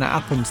hate it when that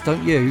happens,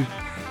 don't you?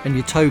 And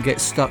your toe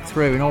gets stuck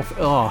through and off.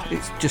 Oh,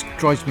 it just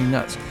drives me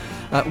nuts.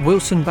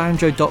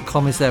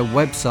 WilsonBanjo.com is their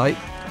website,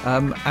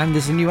 and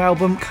there's a new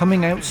album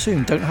coming out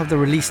soon. Don't have the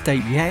release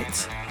date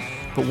yet,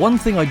 but one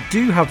thing I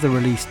do have the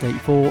release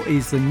date for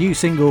is the new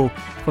single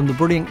from the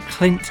brilliant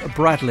Clint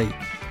Bradley.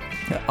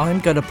 I'm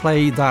going to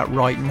play that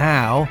right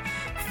now,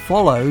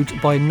 followed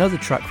by another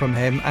track from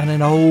him and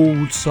an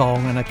old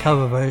song and a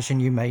cover version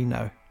you may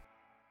know.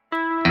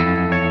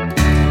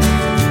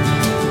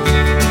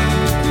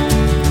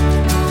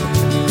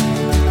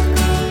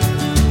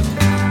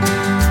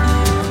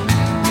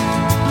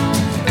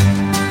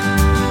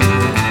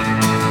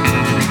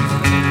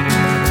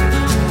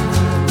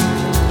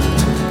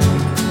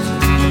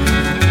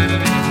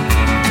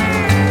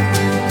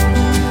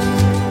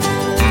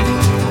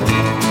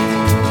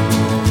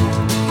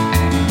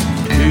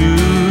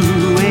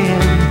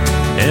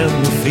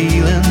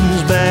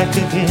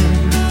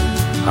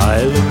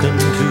 I look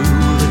into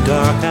the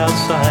dark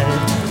outside,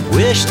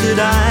 wish that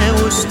I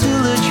was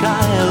still a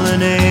child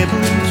and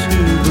able to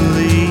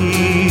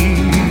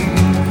believe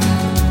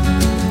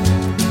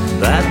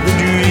that the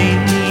dream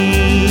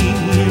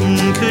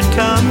could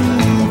come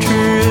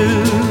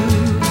true.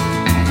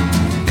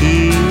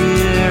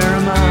 Here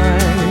am I,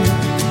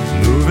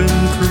 moving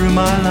through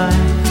my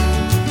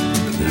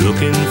life,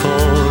 looking for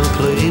a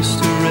place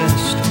to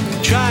rest,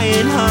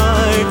 trying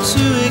hard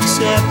to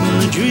accept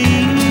the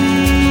dream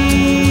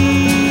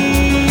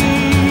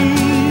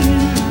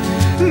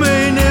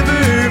may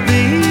never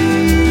be.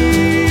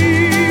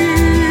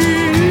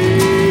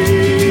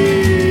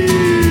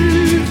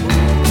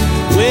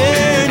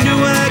 Where do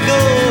I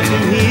go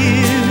from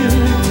here?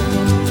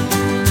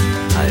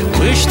 I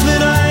wish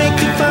that I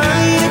could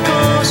find a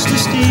course to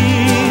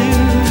steer.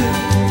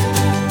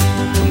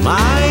 Am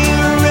I a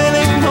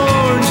relic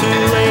born too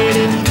late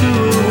into a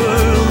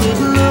world that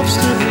loves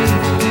to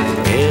hate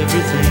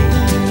everything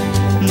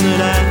that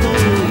I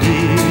hold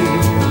dear?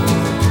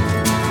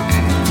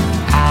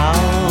 How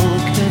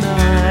can I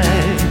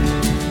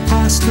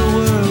ask the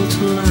world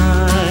to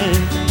lie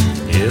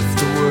if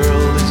the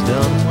world is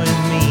done with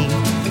me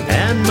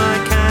and my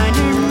kind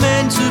are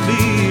meant to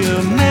be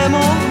a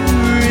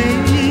memory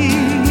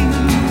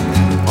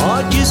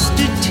or just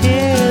a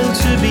tale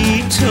to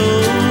be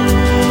told?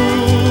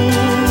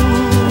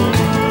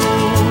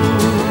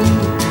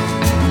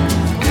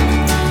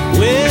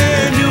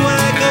 Where do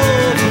I go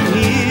from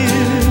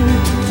here?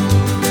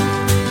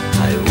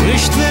 I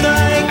wish that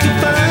I could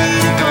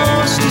find a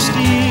course to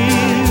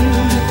steer.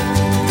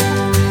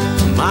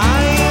 Am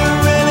I a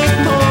relic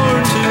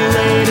born too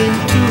late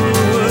into a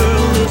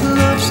world that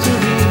loves to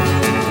hate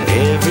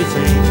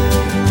everything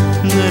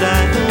that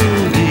I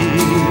hold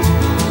dear?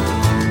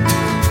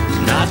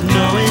 Not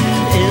knowing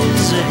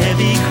is a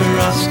heavy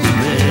cross to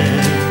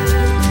bear,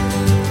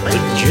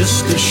 but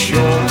just as sure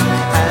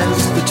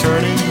as the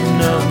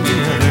turning of the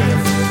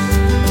earth,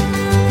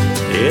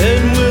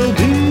 it will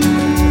be.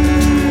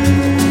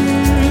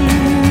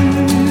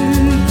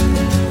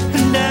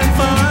 And I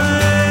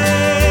find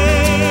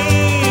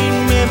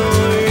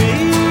memory.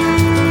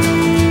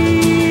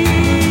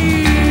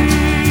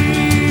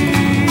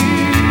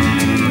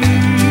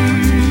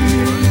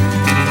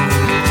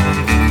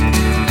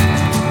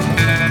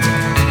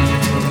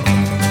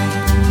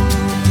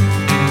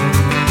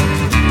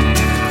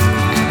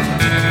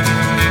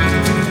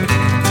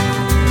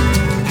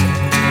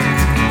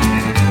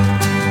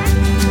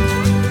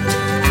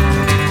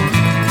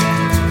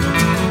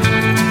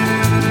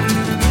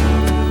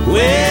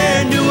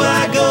 Where do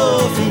I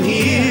go from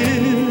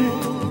here?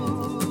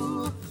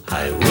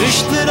 I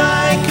wish that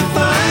I could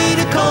find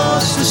a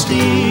course to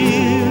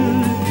steer.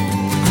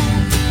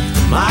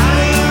 Am I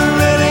a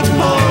relic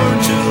born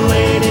too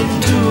late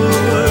into a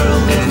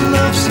world that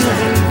loves to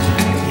hate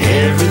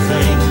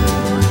everything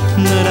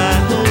that I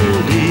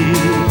hold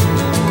dear?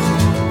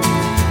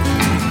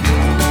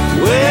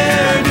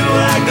 Where do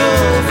I go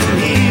from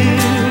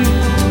here?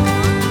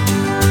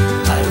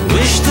 I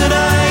wish that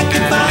I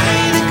could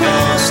find a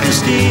course to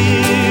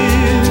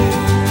steer.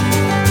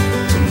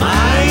 Am I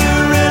a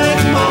relic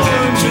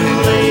born too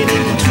late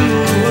into a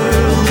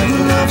world that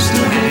loves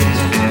to hate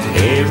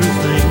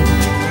everything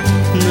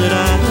that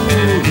I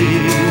hold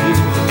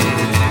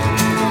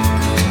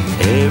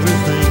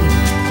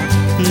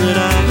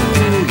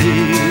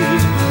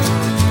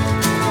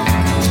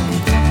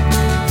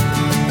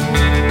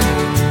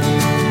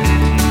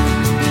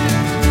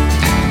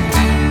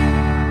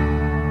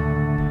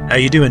How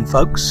you doing,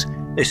 folks?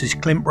 This is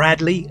Clint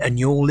Bradley, and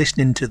you're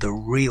listening to The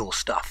Real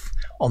Stuff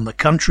on the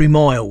Country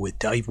Mile with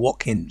Dave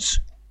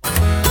Watkins. I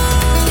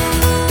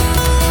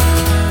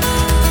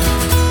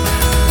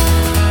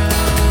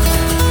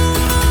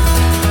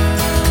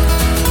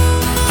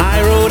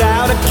rode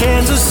out of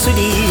Kansas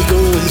City,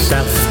 going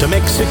south to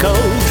Mexico.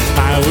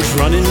 I was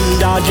running,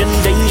 dodging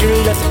danger,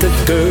 left the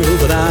girl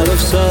that I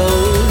love so.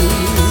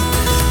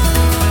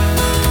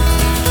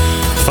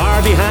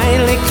 Far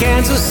behind lay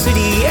Kansas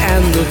City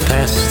and the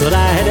past that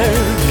I had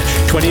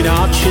earned. 20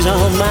 notches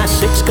on my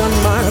 6-gun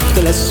mark,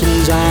 the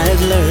lessons I had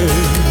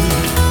learned.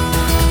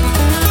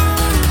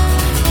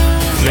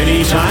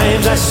 Many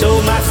times I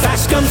sold my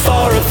fast gun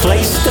for a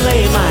place to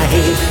lay my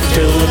head,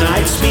 till the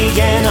nights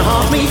began to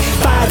haunt me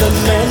by the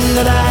men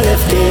that I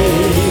left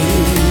dead.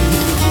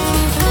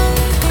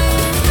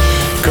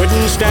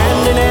 Couldn't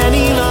stand it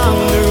any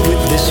longer with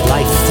this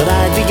life that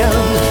I'd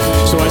begun,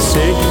 so I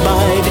said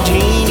goodbye to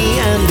Jeannie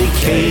and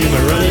became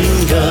a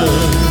running gun.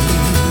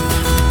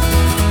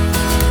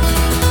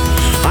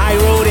 I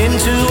rode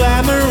into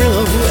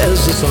Amarillo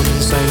as the sun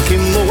sank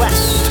in the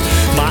west,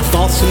 my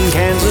thoughts in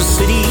Kansas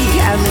City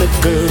and the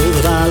girl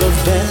that I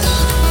love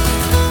best.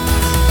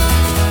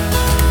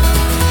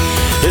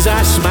 As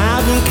I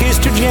smiled and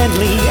kissed her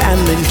gently and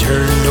then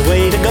turned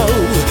away to go,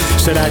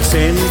 said I'd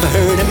send for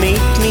her to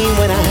meet me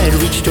when I'd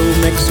reached old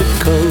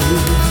Mexico.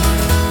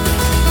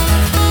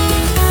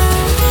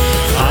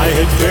 I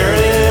had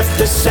barely left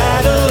the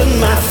saddle and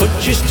my foot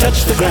just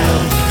touched the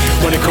ground,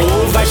 when a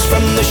cold voice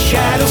from the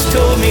shadows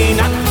told me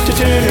not to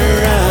turn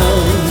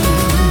around.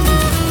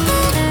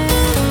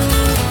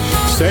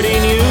 Said he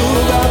knew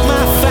about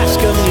my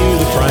fast gun, knew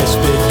the price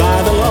bid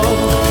by the law.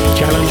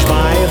 Challenged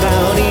by a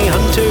bounty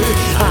hunter,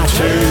 I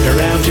turned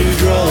around to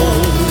draw.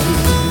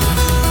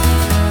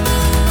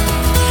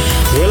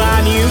 Well,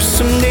 I knew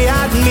someday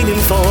I'd meet him,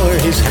 for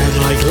his hand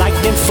like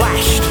lightning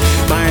flashed,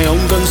 my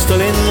own gun still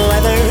in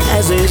leather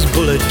as his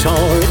bullet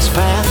tore its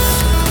path.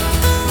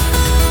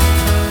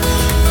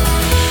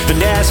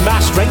 And as my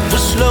strength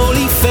was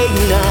slowly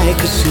fading, I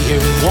could see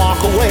him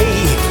walk away.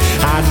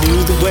 I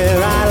knew that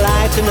where I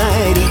lie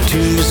tonight, he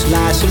too must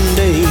lie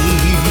someday.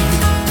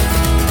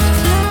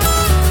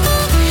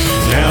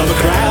 Now the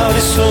crowd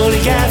is slowly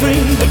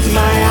gathering, but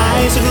my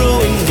eyes are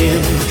growing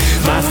dim.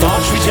 My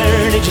thoughts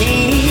return to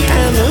Jeannie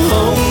and the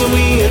home that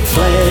we had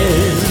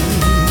fled.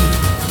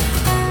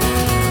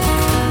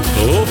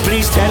 Oh,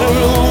 please tell her,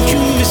 won't you,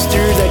 mister,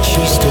 that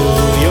she's still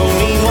the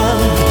only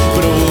one.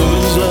 But a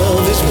woman's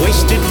love is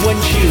wasted when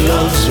she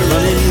loves a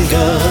running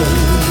gun.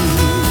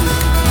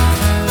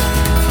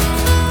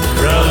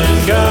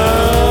 Running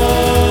gun,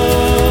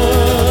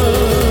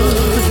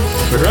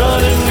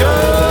 running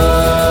gun.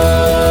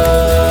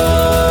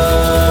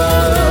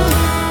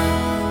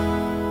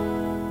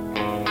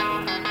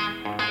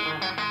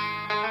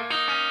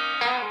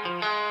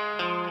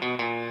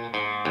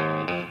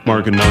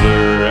 Mark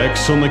another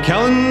X on the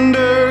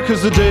calendar,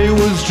 'cause the day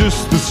was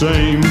just the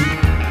same.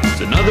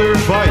 It's another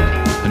fight,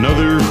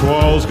 another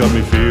quarrel's got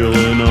me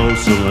feeling oh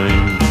so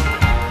lame.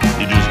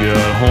 You just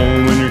got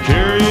home and you're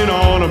carrying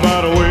on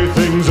about the way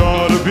things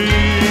ought to be.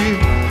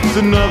 It's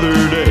another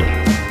day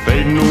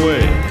fading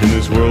away, in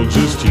this world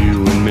just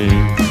you and me.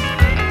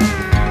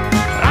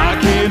 I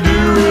can't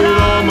do it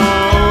on my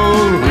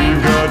own,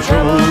 we've got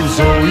trouble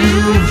so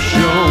you've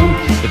shown.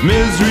 If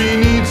misery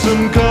needs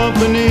some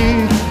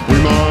company, we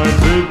might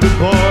fit the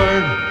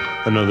part.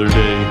 Another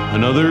day,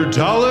 another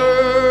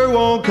dollar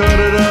won't cut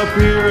it up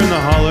here in the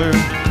holler.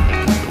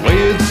 The way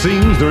it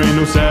seems, there ain't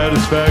no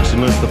satisfaction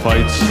unless the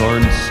fights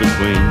aren't so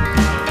clean.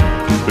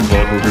 The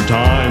clockwork of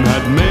time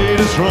had made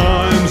us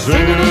rhyme,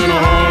 singing in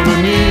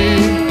harmony.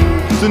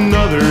 It's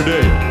another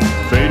day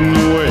fading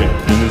away,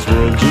 in this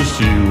world just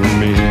you and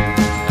me.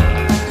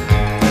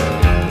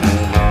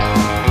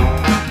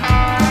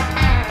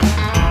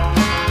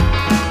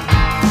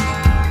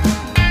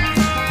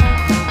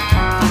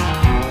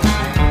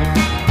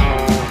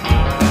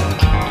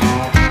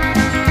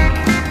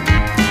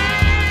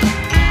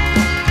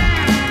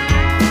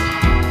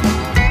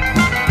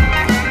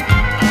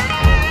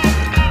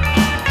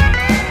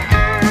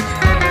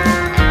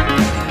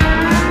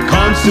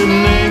 An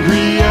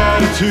angry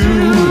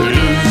attitude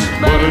is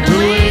but a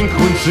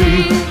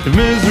delinquency. If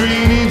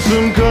misery needs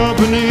some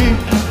company,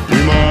 we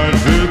might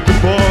fit the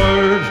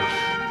part.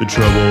 The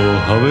trouble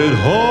of it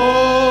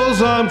all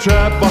is I'm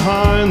trapped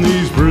behind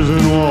these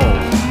prison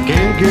walls.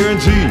 Can't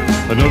guarantee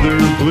another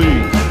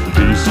plea for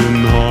peace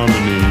and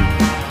harmony.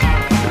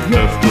 If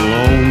left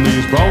alone,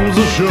 these problems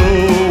will show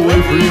a way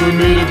for you and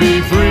me to be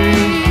free.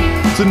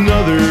 It's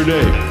another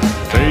day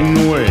fading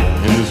away,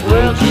 in this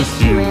world just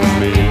you and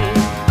me.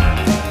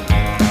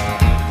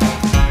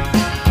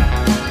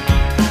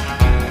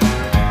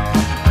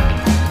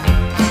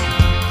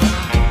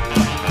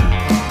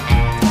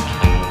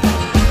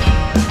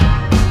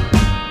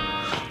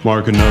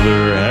 Mark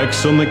another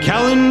X on the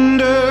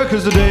calendar,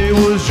 'cause the day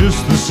was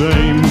just the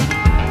same.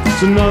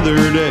 It's another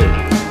day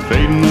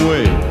fading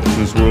away, in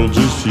this world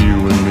just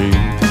you and me.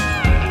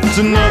 It's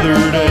another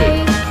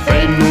day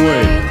fading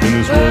away, in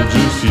this world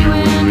just you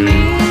and me.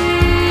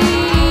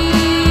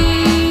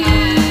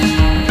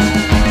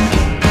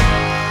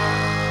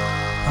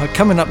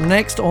 Coming up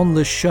next on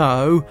the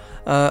show,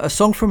 a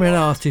song from an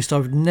artist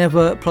I've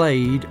never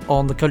played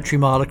on the Country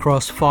Mile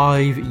across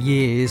 5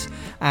 years,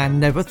 and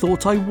never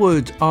thought I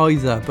would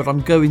either, but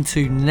I'm going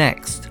to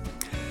next.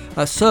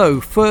 So,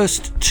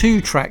 first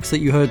two tracks that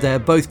you heard there,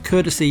 both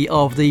courtesy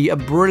of the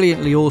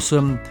brilliantly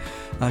awesome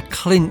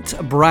Clint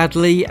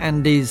Bradley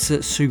and his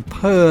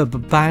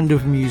superb band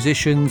of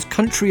musicians,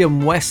 country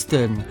and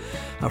western,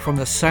 from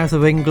the south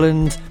of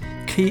England.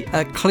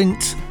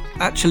 Clint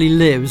actually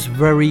lives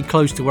very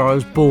close to where I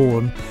was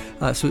born,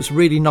 so it's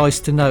really nice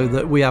to know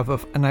that we have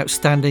an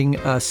outstanding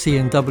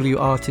C&W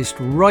artist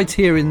right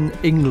here in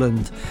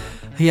England.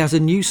 He has a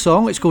new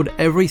song, it's called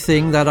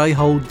Everything That I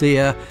Hold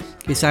Dear.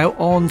 It's out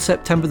on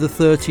September the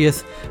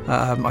 30th.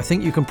 I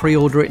think you can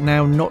pre-order it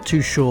now, not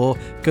too sure.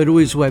 Go to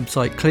his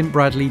website,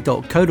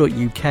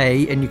 clintbradley.co.uk,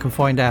 and you can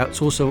find out.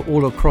 It's also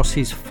all across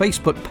his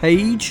Facebook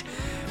page.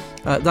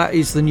 That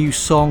is the new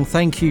song.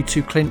 Thank you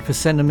to Clint for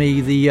sending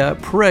me the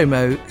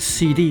promo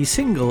CD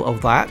single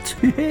of that.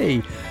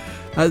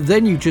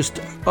 Then you just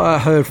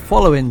heard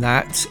following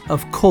that,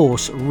 of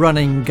course,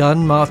 Running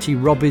Gun, Marty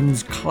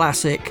Robbins'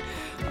 classic.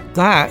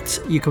 That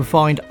you can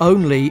find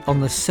only on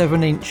the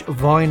 7-inch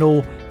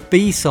vinyl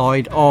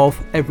B-side of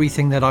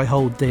Everything That I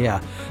Hold Dear.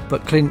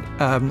 But Clint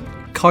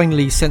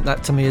kindly sent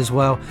that to me as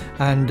well,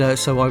 and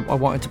so I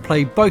wanted to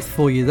play both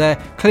for you there.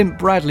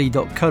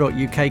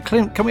 clintbradley.co.uk.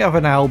 Clint, can we have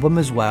an album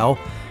as well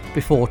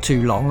before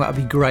too long? That'd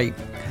be great.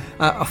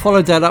 I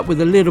followed that up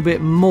with a little bit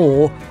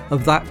more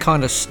of that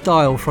kind of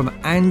style from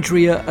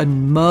Andrea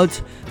and Mud.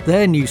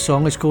 Their new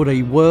song is called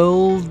A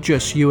World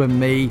Just You and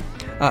Me.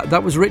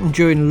 That was written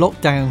during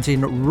lockdowns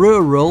in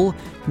rural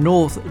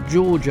North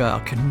Georgia.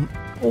 I can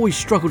always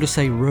struggle to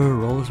say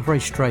rural, it's very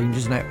strange,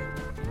 isn't it?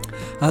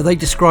 They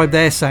describe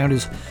their sound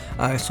as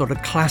sort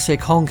of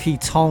classic honky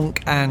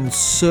tonk and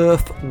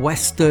surf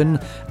western.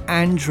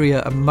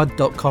 Andrea and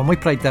Mud.com, we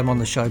played them on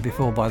the show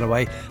before, by the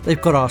way.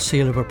 They've got our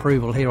seal of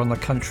approval here on the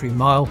Country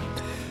Mile.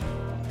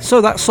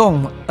 So that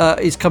song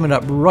is coming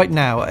up right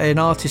now, an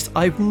artist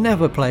I've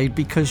never played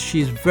because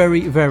she's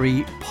very,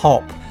 very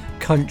pop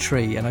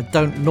country, and I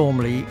don't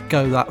normally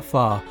go that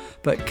far.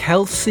 But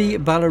Kelsea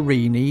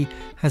Ballerini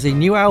has a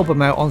new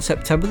album out on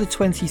September the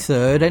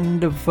 23rd,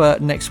 end of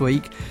next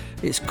week.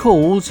 It's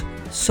called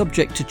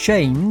Subject to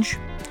Change,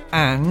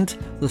 and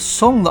the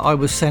song that I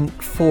was sent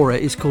for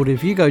it is called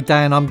If You Go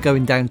Down, I'm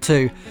Going Down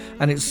Too,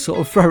 and it's sort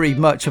of very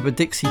much of a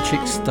Dixie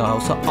Chicks style.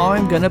 So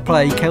I'm going to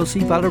play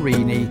Kelsea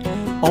Ballerini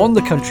on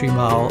the Country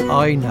Mile,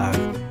 I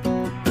Know.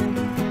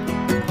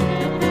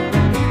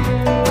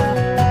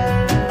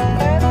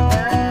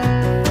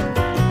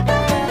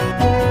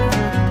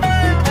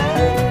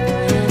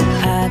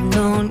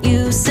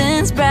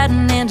 Brad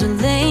and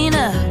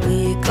Angelina,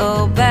 we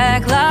go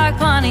back like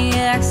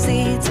Pontiac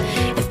seats.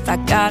 If I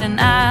got an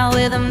eye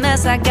with a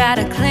mess, I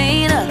gotta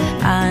clean up.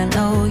 I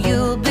know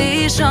you'll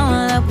be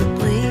showing up with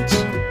bleach.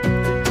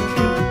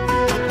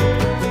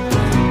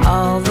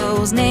 All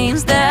those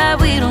names that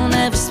we don't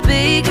ever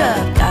speak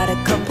of, got a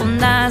couple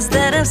nights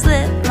that have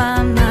slipped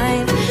my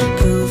mind.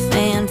 Proof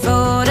and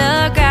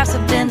photographs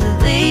have been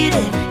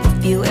deleted.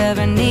 If you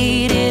ever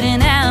needed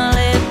an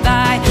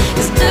alibi,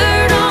 it's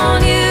dirt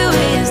on you,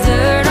 it's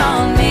dirt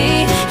on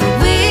me.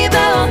 We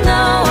both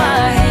know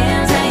our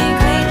hands ain't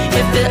clean.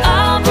 If it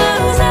all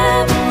blows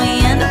up and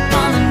we end up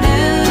on the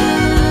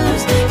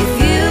news, if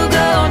you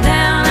go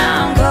down,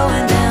 I'm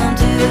going down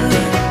too.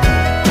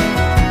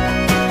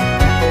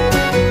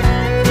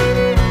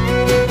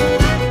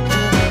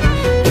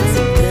 It's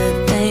a good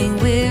thing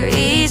we're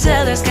each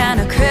other's kind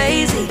of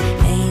crazy.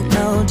 Ain't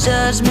no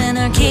judgment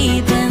or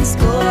keeping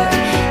score.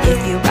 If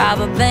you rob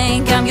a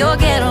bank, I'm your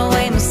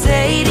getaway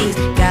Mercedes.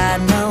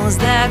 God knows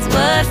that's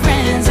what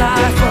friends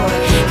are for.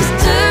 It's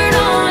dirt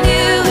on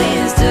you,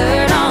 it's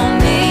dirt on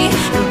me,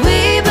 and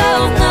we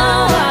both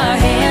know our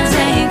hands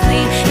ain't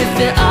clean. If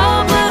it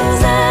all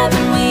blows up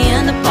and we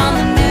end up on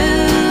the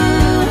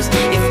news,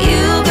 if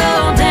you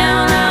go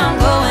down, I'm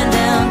going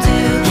down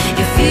too.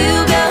 If you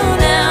go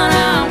down,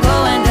 I'm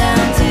going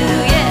down too,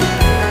 yeah.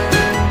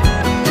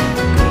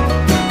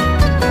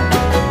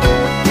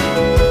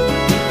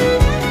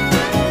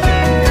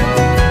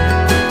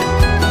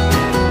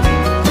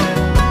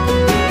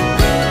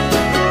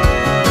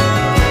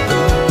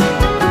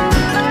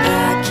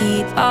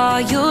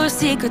 All your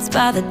secrets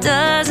by the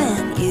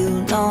dozen.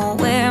 You know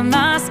where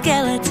my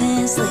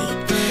skeletons sleep.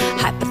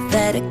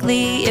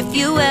 Hypothetically, if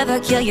you ever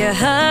kill your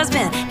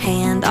husband,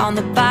 hand on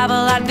the Bible,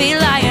 I'd be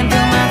lying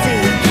through my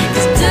teeth.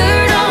 It's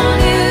dirt on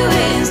you,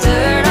 it's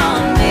dirt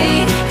on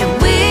me, and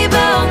we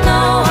both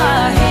know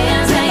our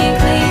hands ain't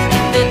clean.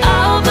 If it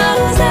all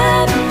blows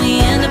up and we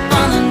end up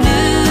on the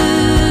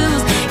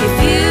news, if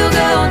you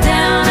go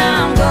down,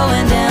 I'm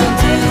going down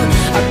too.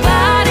 Our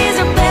bodies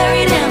are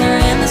buried and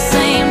they're in the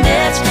same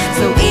ditch.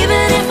 So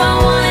even if I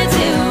wanted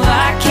to,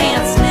 I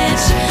can't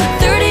snitch.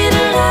 30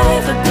 to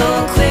life would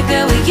go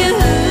quicker with you,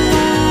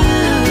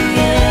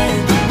 yeah.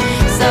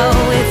 So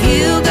if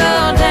you go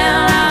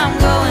down, I'm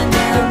going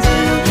down too.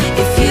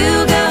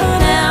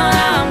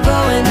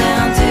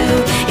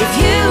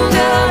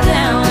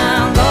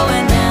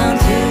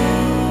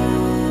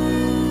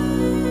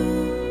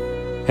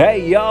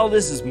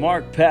 this is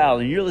Mark Powell,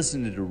 and you're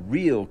listening to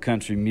Real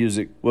Country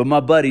Music with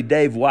my buddy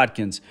Dave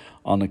Watkins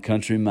on the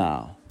Country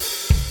Mile.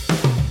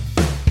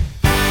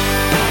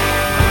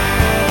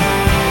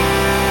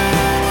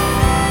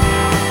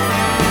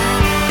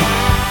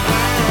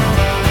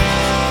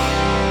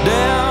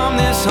 Damn,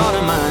 this heart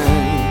of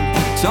mine,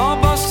 it's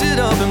all busted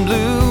up and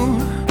blue.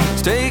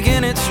 It's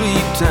taking its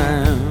sweet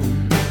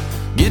time,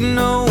 getting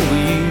over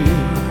you.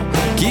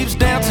 Keeps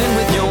dancing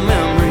with your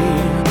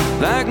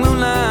memory, like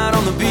moonlight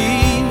on the beach,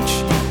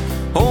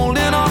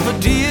 holding on for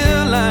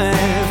dear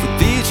life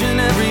with each and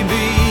every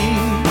beat.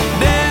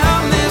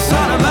 Damn, this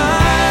heart of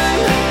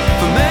mine,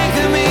 for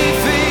making me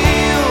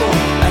feel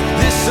like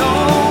this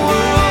whole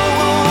world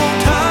won't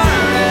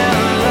turn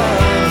and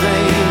love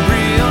ain't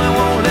real. It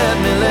won't let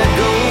me let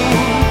go,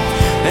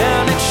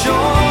 and it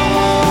sure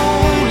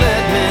won't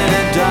let me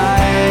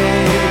die.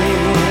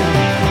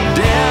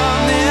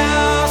 Damn,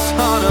 this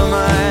heart of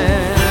mine.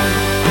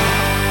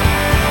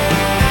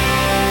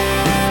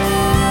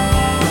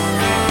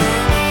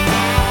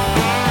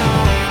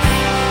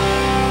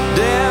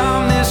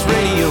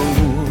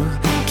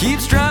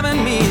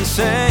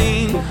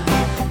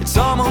 It's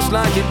almost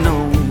like it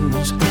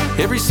knows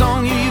every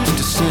song you used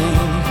to sing.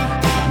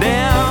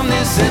 Damn,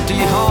 this empty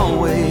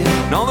hallway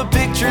and all the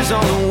pictures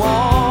on the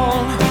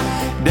wall.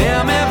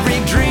 Damn, every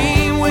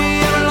dream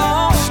we've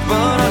lost,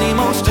 but honey,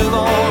 most of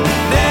all.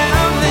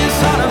 Damn, this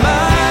heart of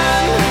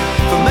mine,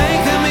 for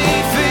making me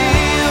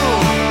feel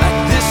like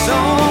this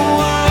whole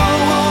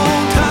world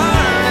won't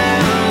turn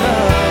and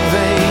love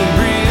ain't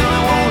real.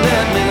 It won't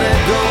let me let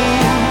go,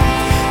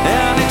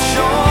 and it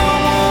sure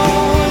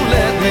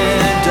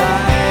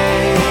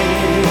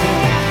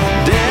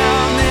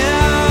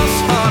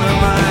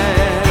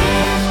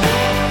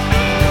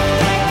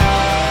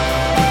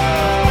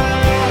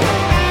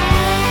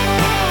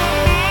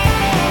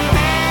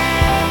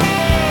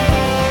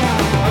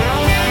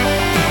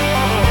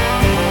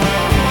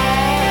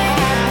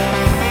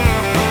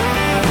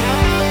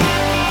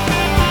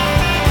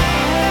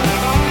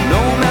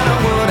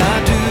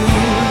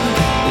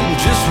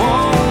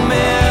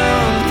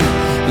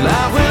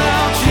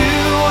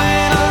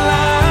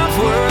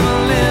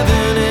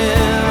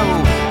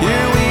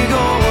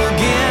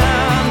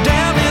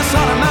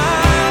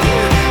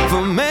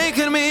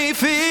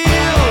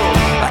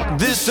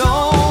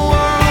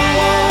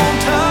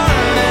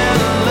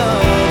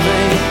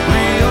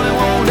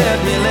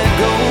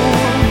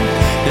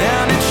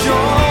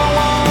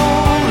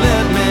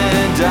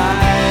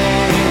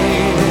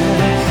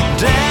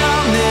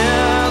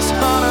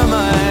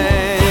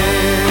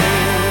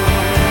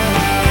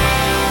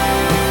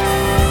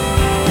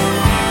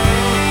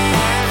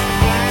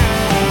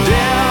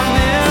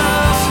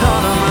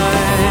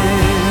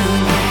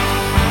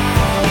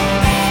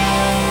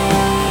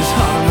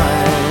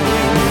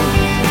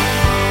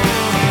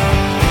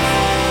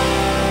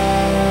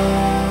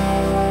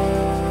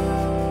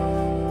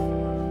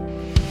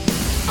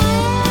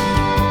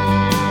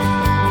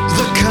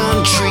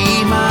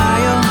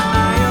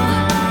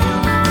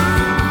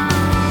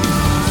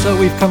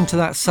We've come to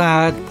that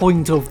sad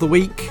point of the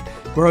week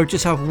where I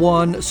just have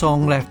one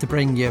song left to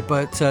bring you,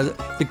 but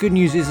the good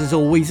news is there's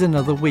always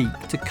another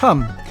week to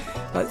come.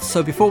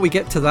 So before we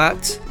get to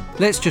that,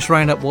 let's just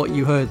round up what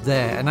you heard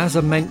there. And as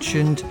I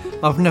mentioned,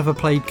 I've never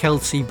played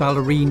Kelsea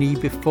Ballerini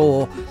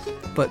before,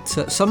 but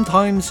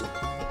sometimes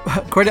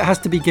credit has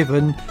to be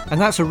given,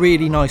 and that's a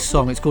really nice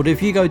song. It's called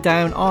If You Go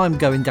Down, I'm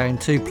Going Down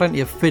Too.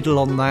 Plenty of fiddle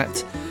on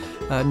that,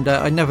 and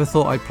I never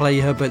thought I'd play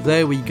her, but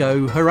there we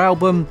go. Her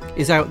album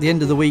is out at the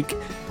end of the week.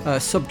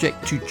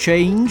 Subject to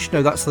Change,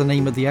 no, that's the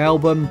name of the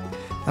album,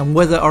 and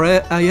whether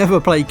I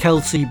ever play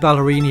Kelsea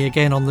Ballerini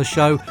again on the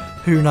show,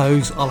 who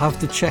knows. I'll have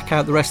to check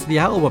out the rest of the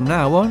album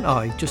now, won't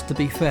I, just to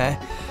be fair.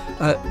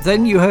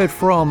 Then you heard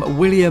from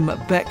William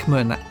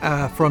Beckman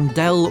from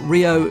Del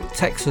Rio,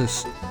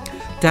 Texas.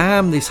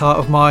 Damn, This Heart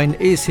of Mine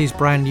is his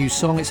brand new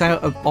song. It's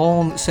out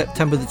on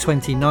September the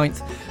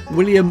 29th.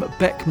 William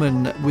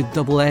Beckman with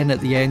double N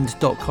at the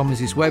end.com is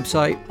his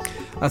website.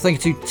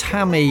 Thank you to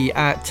Tammy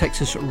at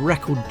Texas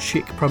Record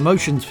Chick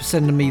Promotions for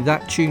sending me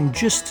that tune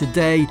just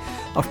today.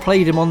 I've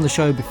played him on the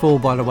show before,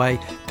 by the way.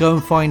 Go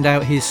and find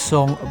out his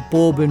song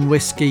Bourbon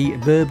Whiskey,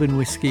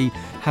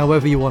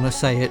 however you want to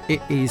say it.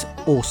 It is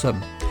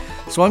awesome.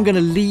 So I'm going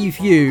to leave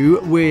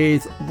you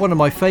with one of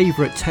my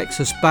favourite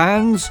Texas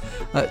bands,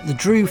 the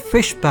Drew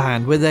Fish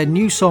Band, with their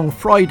new song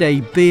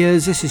Friday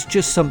Beers. This is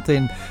just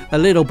something a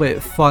little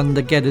bit fun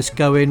to get us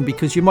going,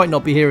 because you might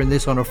not be hearing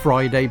this on a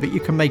Friday, but you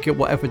can make it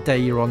whatever day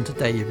you're on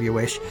today if you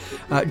wish.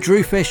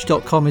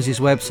 Drewfish.com is his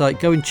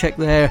website. Go and check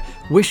their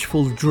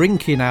Wishful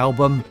Drinking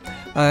album.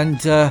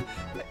 And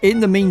in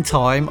the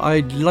meantime,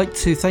 I'd like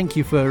to thank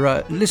you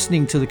for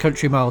listening to the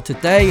Country Mile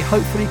today.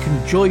 Hopefully you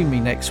can join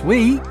me next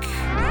week.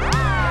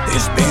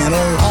 It's been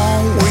a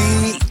long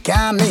week,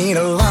 I need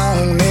a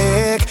long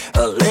neck,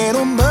 a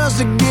little buzz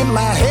to get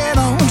my head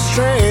on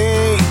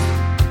straight.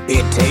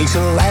 It takes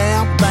a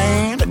loud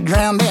band to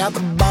drown out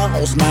the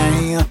boss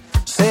man,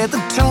 set the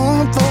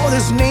tone for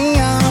this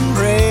neon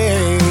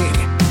break.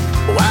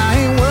 Oh, I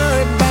ain't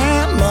worried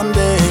about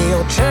Monday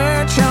or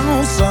church on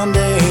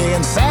Sunday,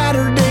 and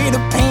Saturday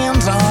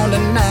depends on the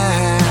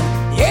night.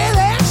 Yeah,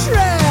 that's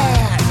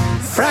right.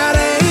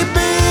 Friday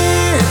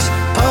beers,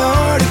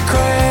 party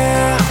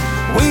crowd.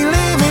 We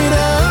live it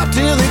up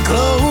till they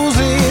close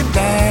it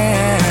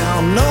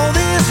down. No,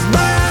 this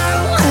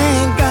battle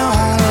ain't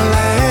gonna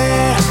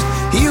last.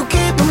 You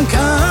keep them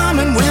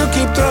coming, we'll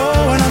keep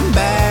throwing them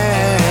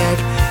back.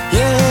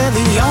 Yeah,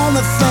 the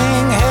only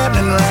thing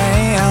happening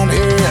around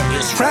here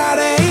is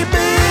Friday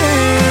beers.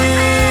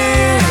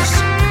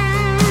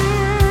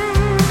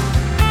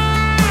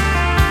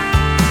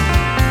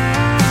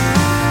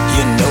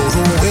 You know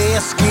the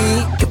whiskey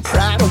could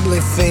probably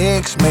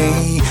fix me,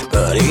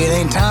 but it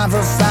ain't time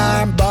for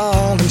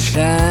Fireball and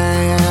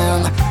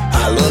Shine.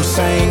 I love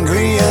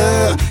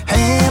sangria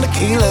and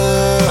tequila.